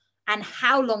BMR, and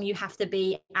how long you have to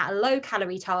be at a low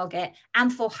calorie target,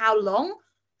 and for how long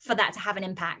for that to have an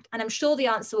impact. And I'm sure the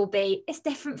answer will be, it's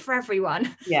different for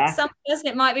everyone. Yeah. Some person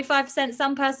it might be 5%,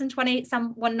 some person 20%,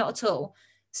 someone not at all.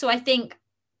 So I think,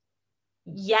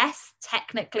 yes,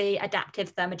 technically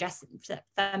adaptive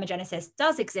thermogenesis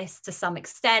does exist to some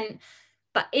extent,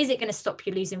 but is it going to stop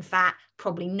you losing fat?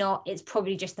 Probably not. It's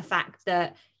probably just the fact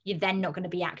that you're then not going to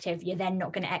be active, you're then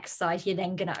not going to exercise, you're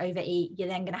then going to overeat, you're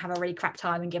then going to have a really crap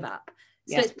time and give up.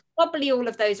 So it's probably all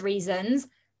of those reasons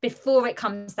before it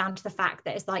comes down to the fact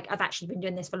that it's like, I've actually been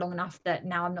doing this for long enough that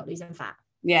now I'm not losing fat.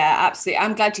 Yeah, absolutely.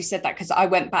 I'm glad you said that, because I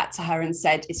went back to her and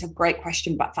said, it's a great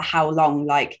question, but for how long?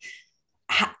 Like,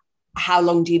 how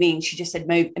long do you mean? She just said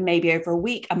maybe over a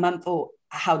week, a month, or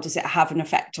how does it have an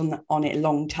effect on it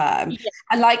long term? Yeah.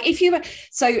 And like,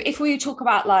 if we talk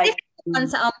about like one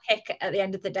to unpick at the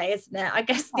end of the day, isn't it? I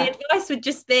guess the advice would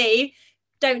just be,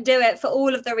 don't do it for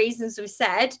all of the reasons we've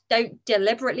said. Don't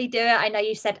deliberately do it. I know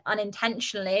you said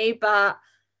unintentionally, but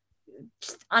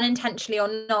just unintentionally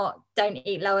or not, don't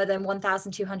eat lower than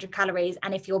 1,200 calories.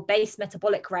 And if your base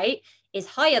metabolic rate is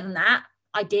higher than that,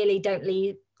 ideally don't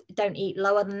eat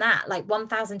lower than that. Like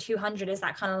 1,200 is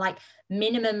that kind of like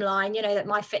minimum line, you know, that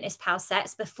MyFitnessPal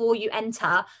sets before you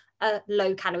enter a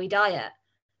low calorie diet.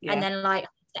 Yeah. And then like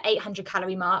the 800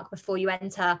 calorie mark before you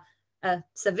enter a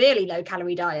severely low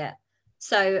calorie diet.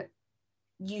 So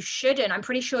I'm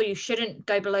pretty sure you shouldn't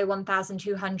go below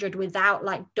 1,200 without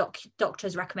like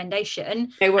doctor's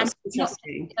recommendation. You know what's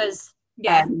interesting? Because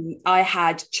I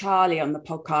had Charlie on the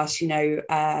podcast, you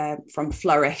know, from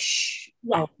Flourish.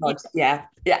 Yeah. Oh God, yeah.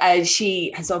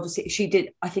 She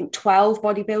did, I think, 12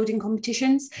 bodybuilding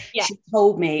competitions. Yeah. She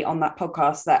told me on that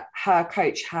podcast that her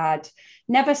coach had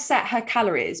never set her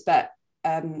calories, but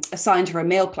assigned her a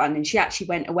meal plan, and she actually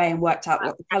went away and worked out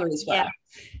what the calories were.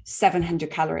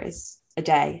 700 calories a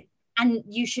day. And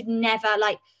you should never,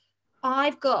 like,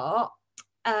 I've got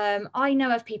I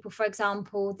know of people, for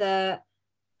example, that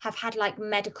have had like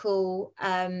medical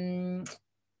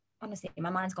honestly my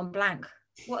mind's gone blank,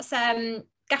 what's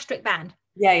gastric band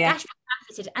gastric band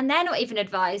fitted, and they're not even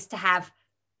advised to have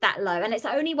that low, and it's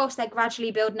only whilst they're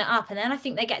gradually building it up, and then I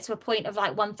think they get to a point of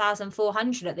like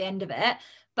 1,400 at the end of it.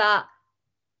 But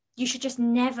you should just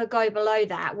never go below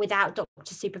that without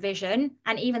doctor supervision.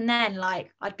 And even then, like,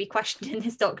 I'd be questioning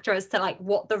this doctor as to like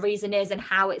what the reason is and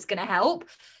how it's going to help,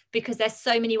 because there's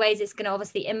so many ways it's going to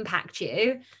obviously impact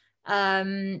you.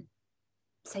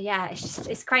 So yeah,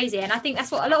 it's crazy. And I think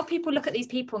that's what a lot of people look at these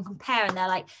people and compare, and they're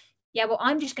like, yeah, well,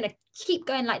 I'm just going to keep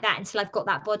going like that until I've got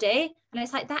that body. And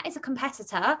it's like, that is a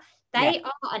competitor. They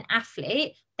are an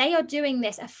athlete. They are doing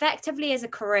this effectively as a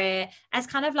career, as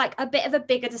kind of like a bit of a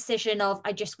bigger decision of,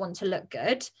 I just want to look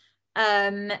good.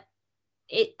 A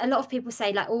lot of people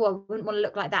say like, oh, I wouldn't want to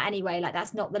look like that anyway. Like,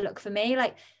 that's not the look for me.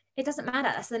 Like, it doesn't matter.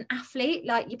 That's an athlete.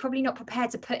 Like, you're probably not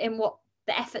prepared to put in what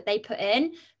the effort they put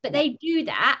in, but they do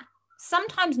that,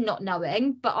 sometimes not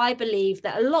knowing, but I believe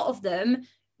that a lot of them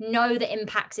know the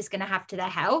impacts it's going to have to their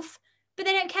health, but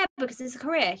they don't care because it's a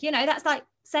career. You know, that's like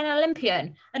saying an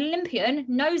Olympian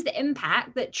knows the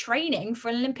impact that training for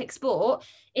an Olympic sport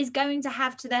is going to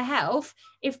have to their health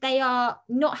if they are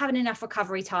not having enough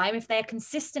recovery time, if they are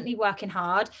consistently working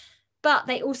hard. But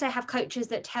they also have coaches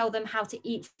that tell them how to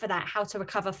eat for that, how to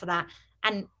recover for that,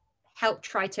 and help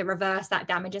try to reverse that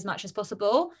damage as much as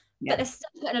possible. But they're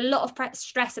still putting a lot of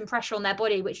stress and pressure on their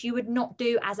body, which you would not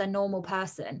do as a normal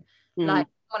person. Like,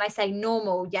 when I say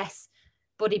normal, yes,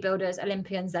 bodybuilders,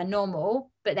 Olympians, they're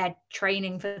normal, but they're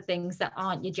training for things that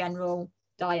aren't your general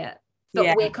diet.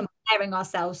 But we're comparing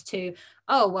ourselves to,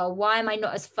 oh, well, why am I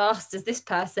not as fast as this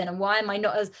person? And why am I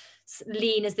not as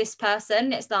lean as this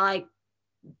person? It's like,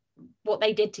 what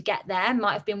they did to get there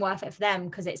might have been worth it for them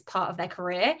because it's part of their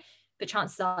career, but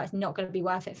chances are it's not going to be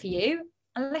worth it for you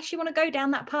unless you want to go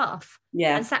down that path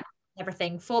and sacrifice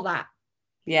everything for that.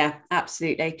 Yeah,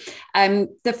 absolutely.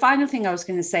 The final thing I was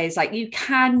going to say is, like, you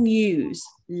can use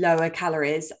lower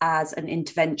calories as an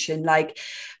intervention. Like,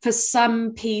 for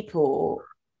some people,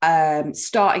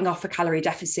 starting off a calorie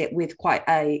deficit with quite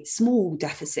a small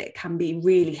deficit can be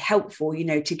really helpful, you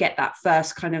know, to get that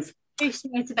first kind of boost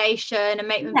motivation and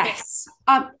make them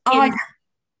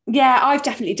I've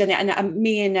definitely done it. And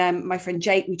me and my friend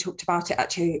Jake, we talked about it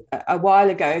actually a while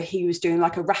ago. He was doing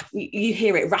like you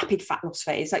hear it, rapid fat loss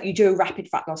phase. Like, you do a rapid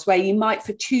fat loss where you might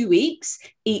for 2 weeks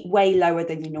eat way lower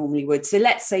than you normally would. So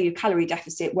let's say your calorie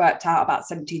deficit worked out about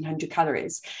 1,700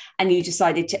 calories and you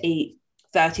decided to eat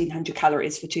 1,300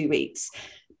 calories for 2 weeks.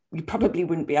 You probably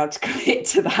wouldn't be able to commit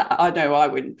to that. I know I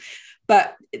wouldn't.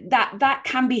 But that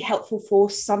can be helpful for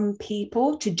some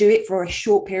people to do it for a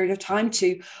short period of time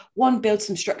to, one, build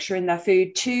some structure in their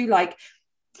food, two, like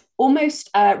almost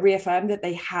reaffirm that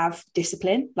they have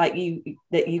discipline, like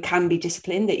that you can be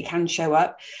disciplined, that you can show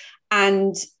up.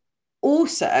 And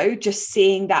also just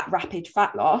seeing that rapid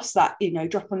fat loss, that, you know,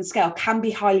 drop on the scale can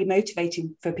be highly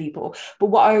motivating for people. But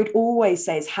what I would always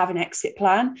say is have an exit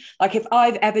plan. Like, if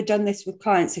I've ever done this with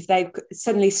clients, if they've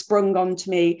suddenly sprung on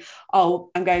to me, oh,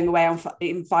 I'm going away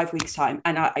in 5 weeks time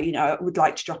and I would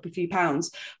like to drop a few pounds,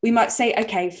 we might say,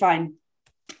 okay, fine.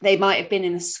 They might have been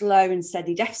in a slow and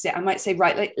steady deficit. I might say,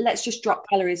 right, let's just drop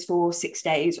calories for 6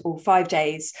 days or 5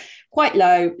 days, quite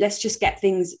low. Let's just get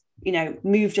things, you know,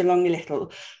 moved along a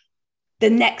little. The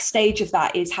next stage of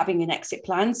that is having an exit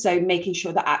plan. So making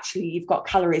sure that actually you've got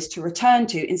calories to return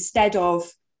to instead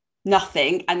of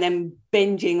nothing and then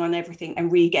binging on everything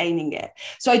and regaining it.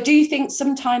 So I do think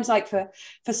sometimes, like for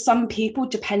some people,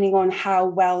 depending on how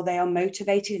well they are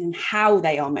motivated and how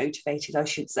they are motivated, I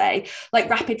should say, like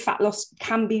rapid fat loss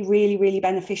can be really, really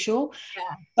beneficial.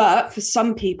 But for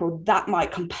some people, that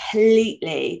might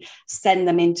completely send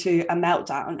them into a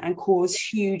meltdown and cause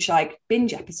huge like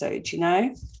binge episodes, you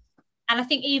know? And I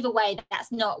think either way,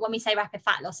 that's not, when we say rapid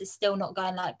fat loss, it's still not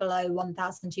going like below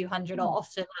 1,200 or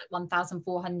often like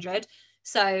 1,400.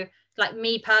 So like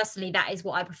me personally, that is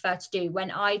what I prefer to do. When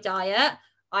I diet,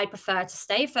 I prefer to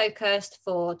stay focused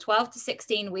for 12 to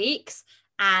 16 weeks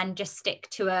and just stick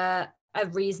to a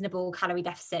reasonable calorie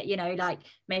deficit, you know, like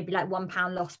maybe like 1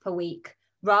 pound loss per week,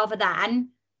 rather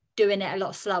than doing it a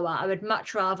lot slower. I would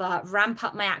much rather ramp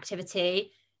up my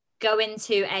activity, go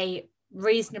into a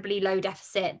reasonably low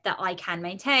deficit that I can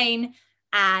maintain,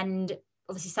 and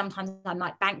obviously sometimes I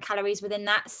might bank calories within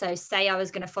that. So say I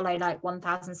was going to follow like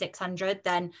 1,600,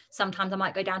 then sometimes I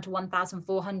might go down to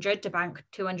 1,400 to bank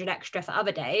 200 extra for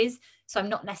other days. So I'm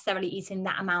not necessarily eating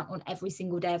that amount on every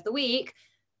single day of the week,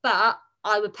 but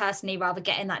I would personally rather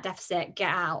get in that deficit, get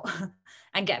out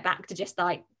and get back to just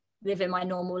like living my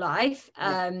normal life.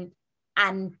 And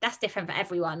that's different for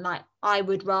everyone. Like, I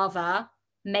would rather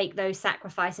make those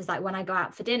sacrifices, like when I go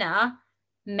out for dinner,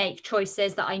 make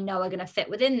choices that I know are going to fit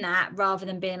within that, rather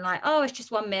than being like, oh, it's just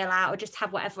one meal out, or just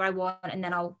have whatever I want and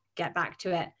then I'll get back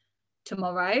to it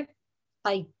tomorrow.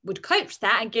 I would coach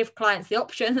that and give clients the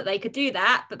option that they could do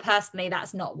that, but personally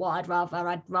that's not what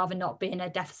I'd rather not be in a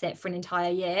deficit for an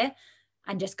entire year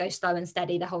and just go slow and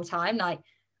steady the whole time. Like,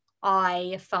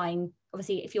 I find,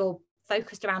 obviously, if you're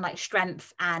focused around like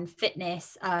strength and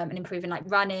fitness and improving like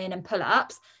running and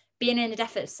pull-ups, being in a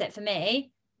deficit for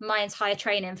me my entire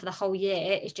training for the whole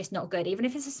year is just not good. Even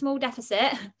if it's a small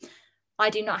deficit, I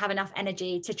do not have enough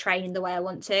energy to train the way I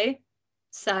want to.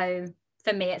 So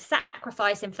for me, it's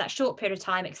sacrificing for that short period of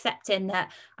time, accepting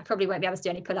that I probably won't be able to do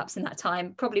any pull-ups in that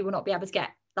time, probably will not be able to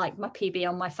get like my PB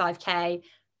on my 5K,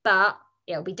 but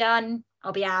it'll be done,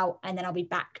 I'll be out, and then I'll be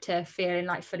back to feeling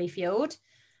like fully fueled.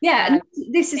 Yeah, and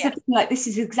this is the thing, like this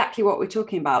is exactly what we're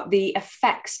talking about, the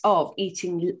effects of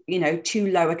eating, you know,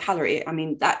 too low a calorie. I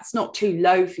mean, that's not too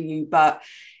low for you, but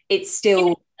it's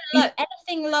still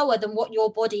anything lower than what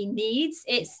your body needs,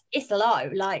 it's low.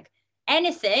 Like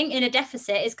anything in a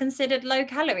deficit is considered low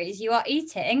calories. You are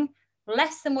eating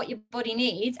less than what your body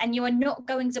needs, and you are not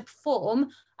going to perform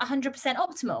 100%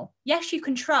 optimal. Yes, you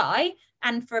can try,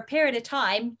 and for a period of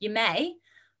time you may,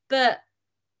 but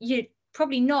you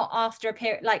probably not after a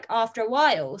period, like after a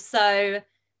while. So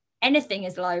anything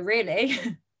is low, really.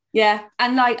 Yeah.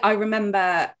 And like I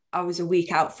remember I was a week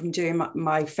out from doing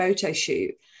my photo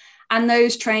shoot, and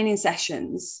those training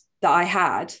sessions that I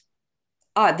had,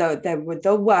 they were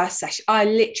the worst session. I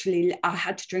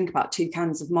had to drink about 2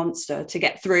 cans of Monster to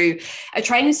get through a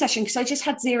training session because I just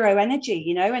had zero energy,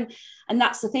 you know. And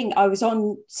that's the thing, I was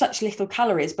on such little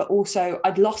calories, but also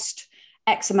I'd lost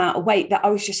X amount of weight that I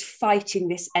was just fighting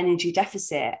this energy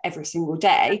deficit every single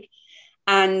day.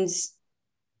 And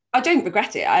I don't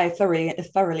regret it. I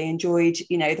thoroughly enjoyed,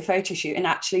 you know, the photo shoot. And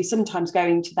actually sometimes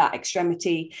going to that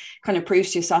extremity kind of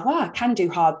proves to yourself, I can do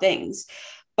hard things.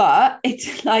 But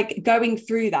it's like going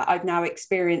through that, I've now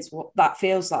experienced what that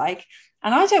feels like.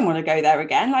 And I don't want to go there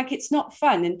again. Like, it's not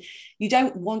fun. And you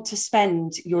don't want to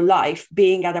spend your life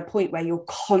being at a point where you're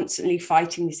constantly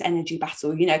fighting this energy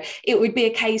battle. You know, it would be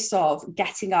a case of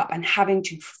getting up and having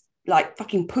to like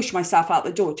fucking push myself out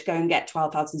the door to go and get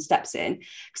 12,000 steps in,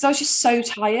 because I was just so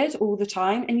tired all the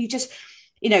time. And you just,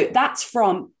 you know, that's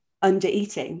from under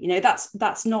eating, you know,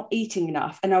 that's not eating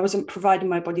enough. And I wasn't providing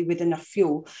my body with enough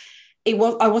fuel.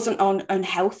 I wasn't on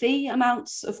unhealthy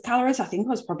amounts of calories. I think I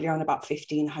was probably on about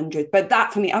 1,500, but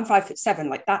that for me, I'm 5'7",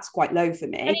 like that's quite low for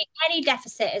me. Any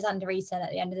deficit is under eating at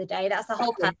the end of the day. That's the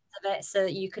whole purpose of it, so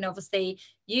that you can obviously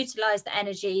utilize the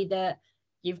energy that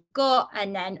you've got,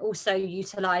 and then also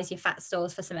utilize your fat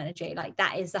stores for some energy. Like,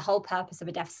 that is the whole purpose of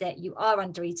a deficit. You are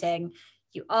under eating,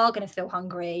 you are going to feel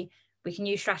hungry. We can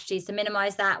use strategies to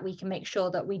minimize that. We can make sure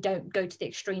that we don't go to the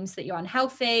extremes that you're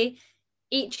unhealthy.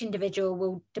 Each individual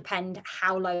will depend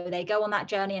how low they go on that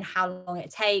journey and how long it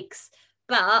takes,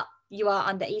 but you are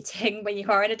under eating when you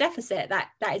are in a deficit. That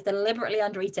is deliberately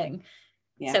under eating.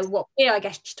 Yes. So what we're, I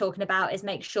guess, talking about is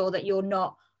make sure that you're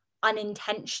not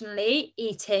unintentionally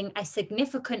eating a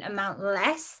significant amount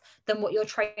less than what your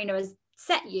trainer has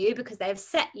set you, because they have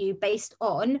set you based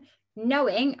on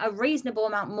knowing a reasonable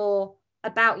amount more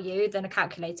about you than a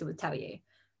calculator would tell you.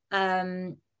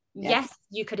 Yes,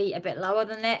 you could eat a bit lower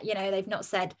than it. You know, they've not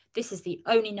said this is the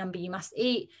only number you must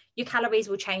eat. Your calories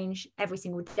will change every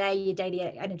single day. Your daily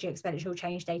energy expenditure will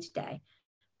change day to day.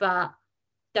 But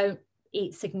don't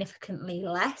eat significantly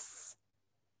less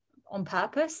on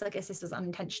purpose. I guess this was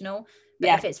unintentional.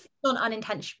 But if it's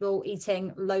unintentional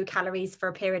eating low calories for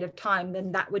a period of time,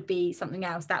 then that would be something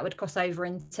else. That would cross over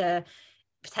into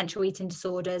potential eating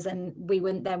disorders, and we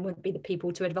wouldn't be the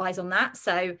people to advise on that.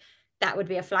 So that would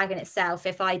be a flag in itself.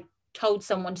 If I told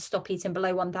someone to stop eating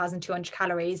below 1,200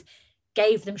 calories,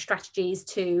 gave them strategies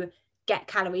to get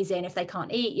calories in if they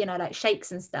can't eat, you know, like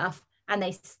shakes and stuff, and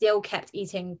they still kept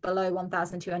eating below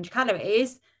 1,200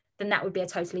 calories, then that would be a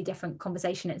totally different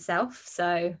conversation itself.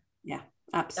 So yeah,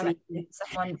 absolutely.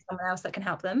 Someone else that can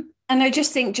help them. And I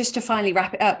just think, just to finally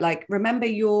wrap it up, like, remember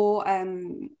your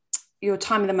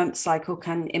time of the month cycle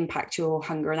can impact your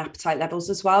hunger and appetite levels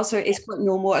as well. So it's quite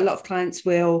normal. A lot of clients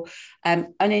will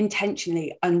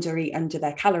unintentionally undereat under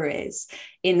their calories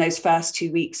in those first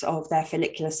 2 weeks of their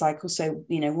follicular cycle. So,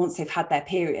 you know, once they've had their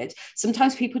period,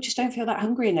 sometimes people just don't feel that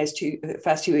hungry in those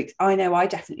first 2 weeks. I know I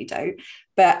definitely don't.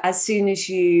 But as soon as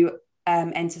you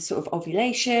enter sort of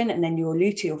ovulation and then your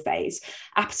luteal phase,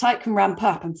 appetite can ramp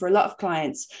up. And for a lot of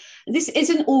clients, this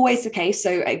isn't always the case.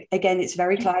 So again, it's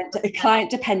very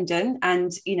client dependent, and,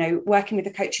 you know, working with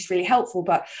a coach is really helpful.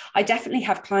 But I definitely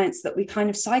have clients that we kind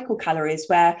of cycle calories,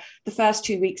 where the first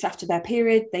 2 weeks after their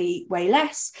period, they eat way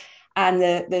less. And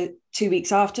the 2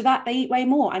 weeks after that, they eat way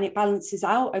more, and it balances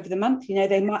out over the month. You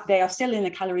know, they are still in a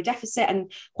calorie deficit,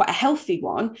 and quite a healthy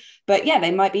one. But yeah,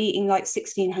 they might be eating like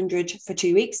 1,600 for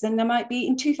 2 weeks, then they might be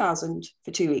eating 2,000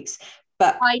 for 2 weeks.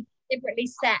 But I deliberately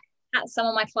set some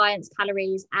of my clients'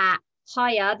 calories at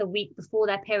higher the week before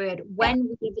their period,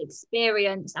 when we've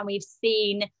experienced and we've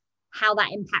seen how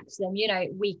that impacts them, you know,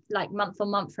 month on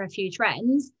month for a few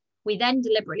trends. We then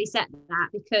deliberately set that,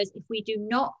 because if we do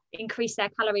not increase their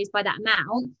calories by that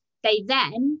amount, they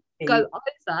then go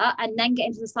over and then get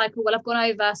into the cycle. Well, I've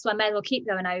gone over, so I may as well keep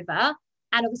going over.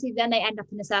 And obviously then they end up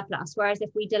in a surplus. Whereas if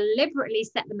we deliberately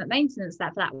set them at maintenance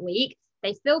for that week,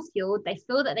 they feel fueled, they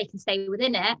feel that they can stay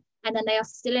within it, and then they are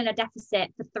still in a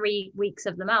deficit for 3 weeks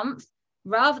of the month,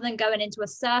 rather than going into a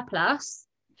surplus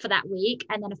for that week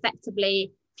and then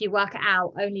effectively, if you work it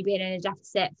out, only being in a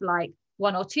deficit for like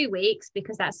 1 or 2 weeks,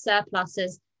 because that surplus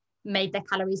has made their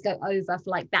calories go over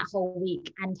for like that whole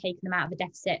week and taken them out of the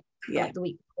deficit for like the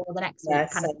week before the next week.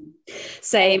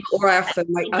 Same. Or I often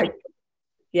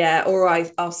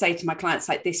I'll say to my clients,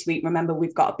 like, this week, remember,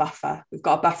 we've got a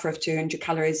buffer of 200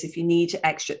 calories. If you need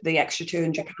the extra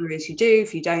 200 calories, you do.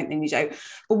 If you don't, then you don't.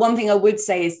 But one thing I would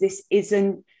say is this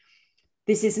isn't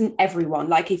everyone.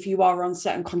 Like, if you are on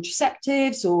certain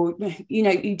contraceptives, or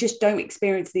you just don't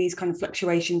experience these kind of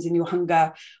fluctuations in your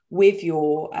hunger with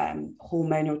your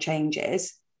hormonal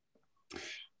changes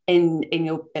in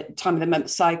your time of the month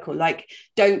cycle, like,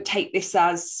 don't take this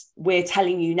as we're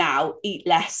telling you now, eat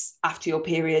less after your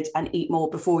period and eat more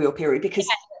before your period, because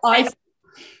I've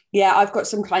got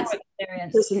some clients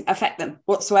that doesn't affect them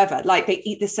whatsoever. Like, they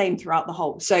eat the same throughout the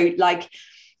whole. So, like,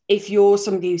 if you're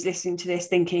somebody who's listening to this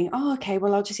thinking, oh, okay,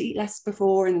 well, I'll just eat less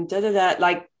before and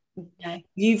like,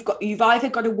 you've either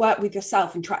got to work with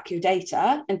yourself and track your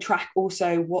data and track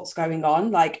also what's going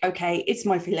on. Like, okay, it's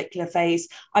my follicular phase,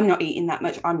 I'm not eating that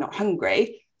much, I'm not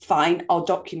hungry, fine, I'll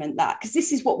document that, because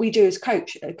this is what we do as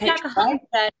coach right?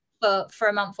 for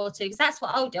a month or two, because that's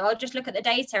what I'll do. I'll just look at the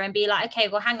data and be like, okay,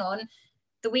 well, hang on,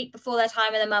 the week before their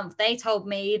time of the month, they told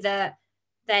me that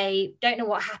they don't know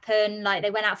what happened, like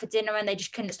they went out for dinner and they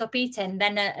just couldn't stop eating.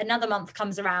 Then another month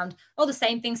comes around, the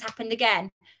same things happened again.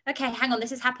 Okay, hang on,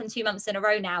 this has happened 2 months in a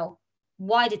row now.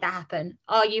 Why did that happen?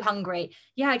 Are you hungry?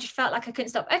 Yeah, I just felt like I couldn't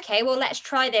stop. Okay, well, let's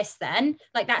try this then.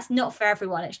 Like, that's not for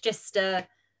everyone. It's just a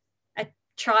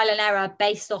trial and error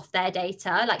based off their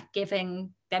data, like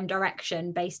giving them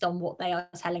direction based on what they are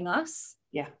telling us.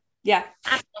 Yeah.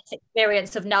 And this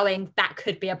experience of knowing that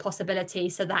could be a possibility.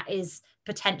 So that is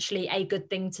potentially a good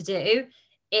thing to do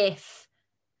if,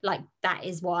 like, that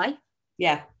is why.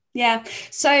 Yeah.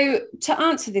 So to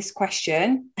answer this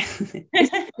question,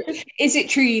 is it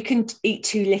true you can eat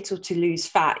too little to lose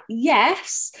fat?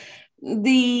 Yes.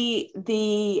 The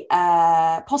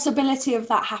possibility of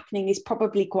that happening is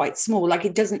probably quite small. Like,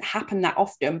 it doesn't happen that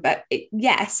often, but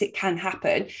yes, it can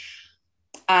happen.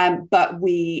 But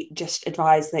we just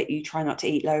advise that you try not to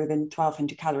eat lower than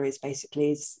 1,200 calories,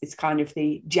 basically, is kind of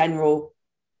the general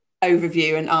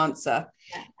overview and answer.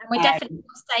 And we're definitely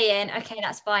not saying, okay,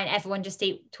 that's fine, everyone just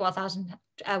eat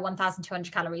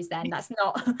 1,200 calories then. That's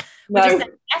not, we're just saying,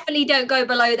 definitely don't go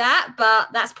below that, but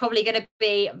that's probably going to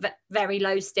be very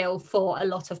low still for a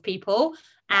lot of people,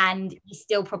 and you're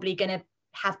still probably going to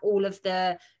have all of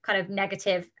the kind of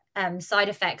negative side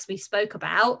effects we spoke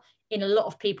about in a lot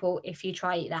of people if you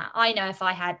try that. I know if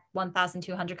I had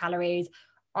 1,200 calories,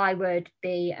 I would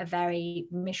be a very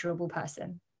miserable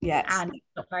person. Yes. And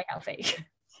not very healthy.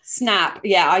 Snap.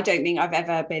 Yeah, I don't think I've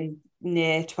ever been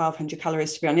near 1,200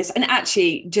 calories, to be honest. And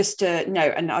actually, just to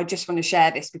note, and I just want to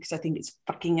share this because I think it's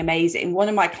fucking amazing. One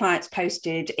of my clients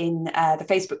posted in the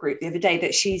Facebook group the other day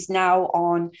that she's now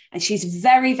on, and she's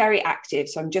very, very active.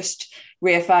 So I'm just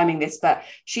reaffirming this, but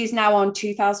she's now on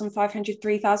 2,500,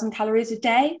 3,000 calories a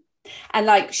day. And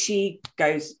like, she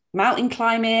goes mountain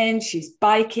climbing, she's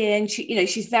biking,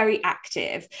 she's very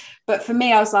active. But for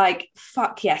me, I was like,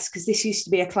 fuck yes, because this used to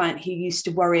be a client who used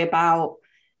to worry about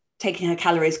taking her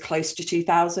calories close to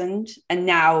 2,000, and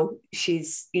now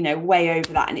she's way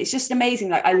over that. And it's just amazing.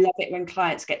 Like, I love it when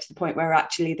clients get to the point where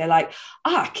actually they're like,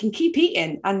 I can keep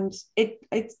eating and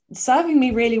it's serving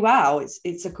me really well.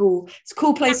 It's a cool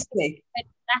place to be.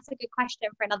 That's a good question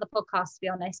for another podcast, to be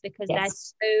honest, because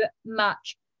there's so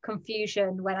much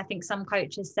confusion when I think some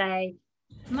coaches say,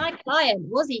 my client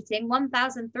was eating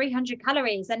 1,300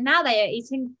 calories and now they are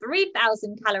eating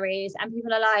 3,000 calories, and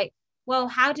people are like, well,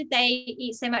 how did they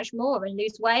eat so much more and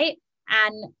lose weight?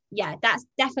 And yeah, that's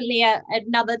definitely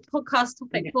another podcast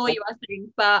topic for you, I think.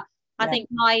 But I think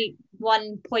my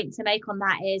one point to make on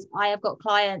that is I have got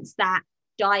clients that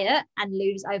diet and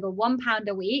lose over 1 pound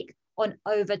a week on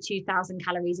over 2,000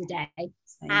 calories a day.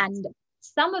 And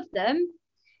some of them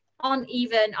aren't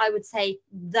even, I would say,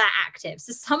 that active.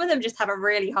 So some of them just have a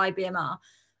really high BMR.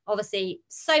 Obviously,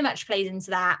 so much plays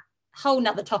into that. Whole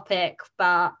nother topic,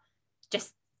 but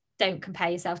just don't compare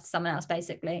yourself to someone else,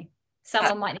 basically.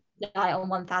 Someone might need to diet on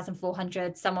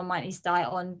 1,400. Someone might need to diet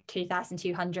on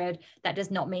 2,200. That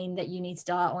does not mean that you need to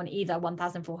diet on either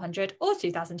 1,400 or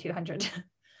 2,200.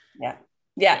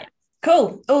 Yeah.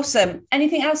 Cool. Awesome.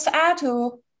 Anything else to add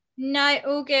or? No,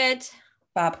 all good.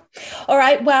 Fab. All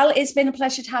right. Well, it's been a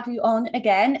pleasure to have you on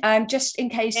again. Just in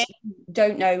case you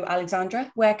don't know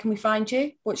Alexandra, where can we find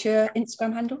you? What's your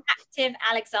Instagram handle? Active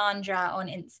Alexandra on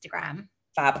Instagram.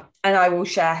 Fab. And I will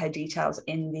share her details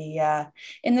in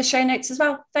the show notes as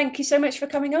well. Thank you so much for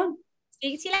coming on.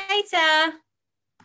 Speak to you later.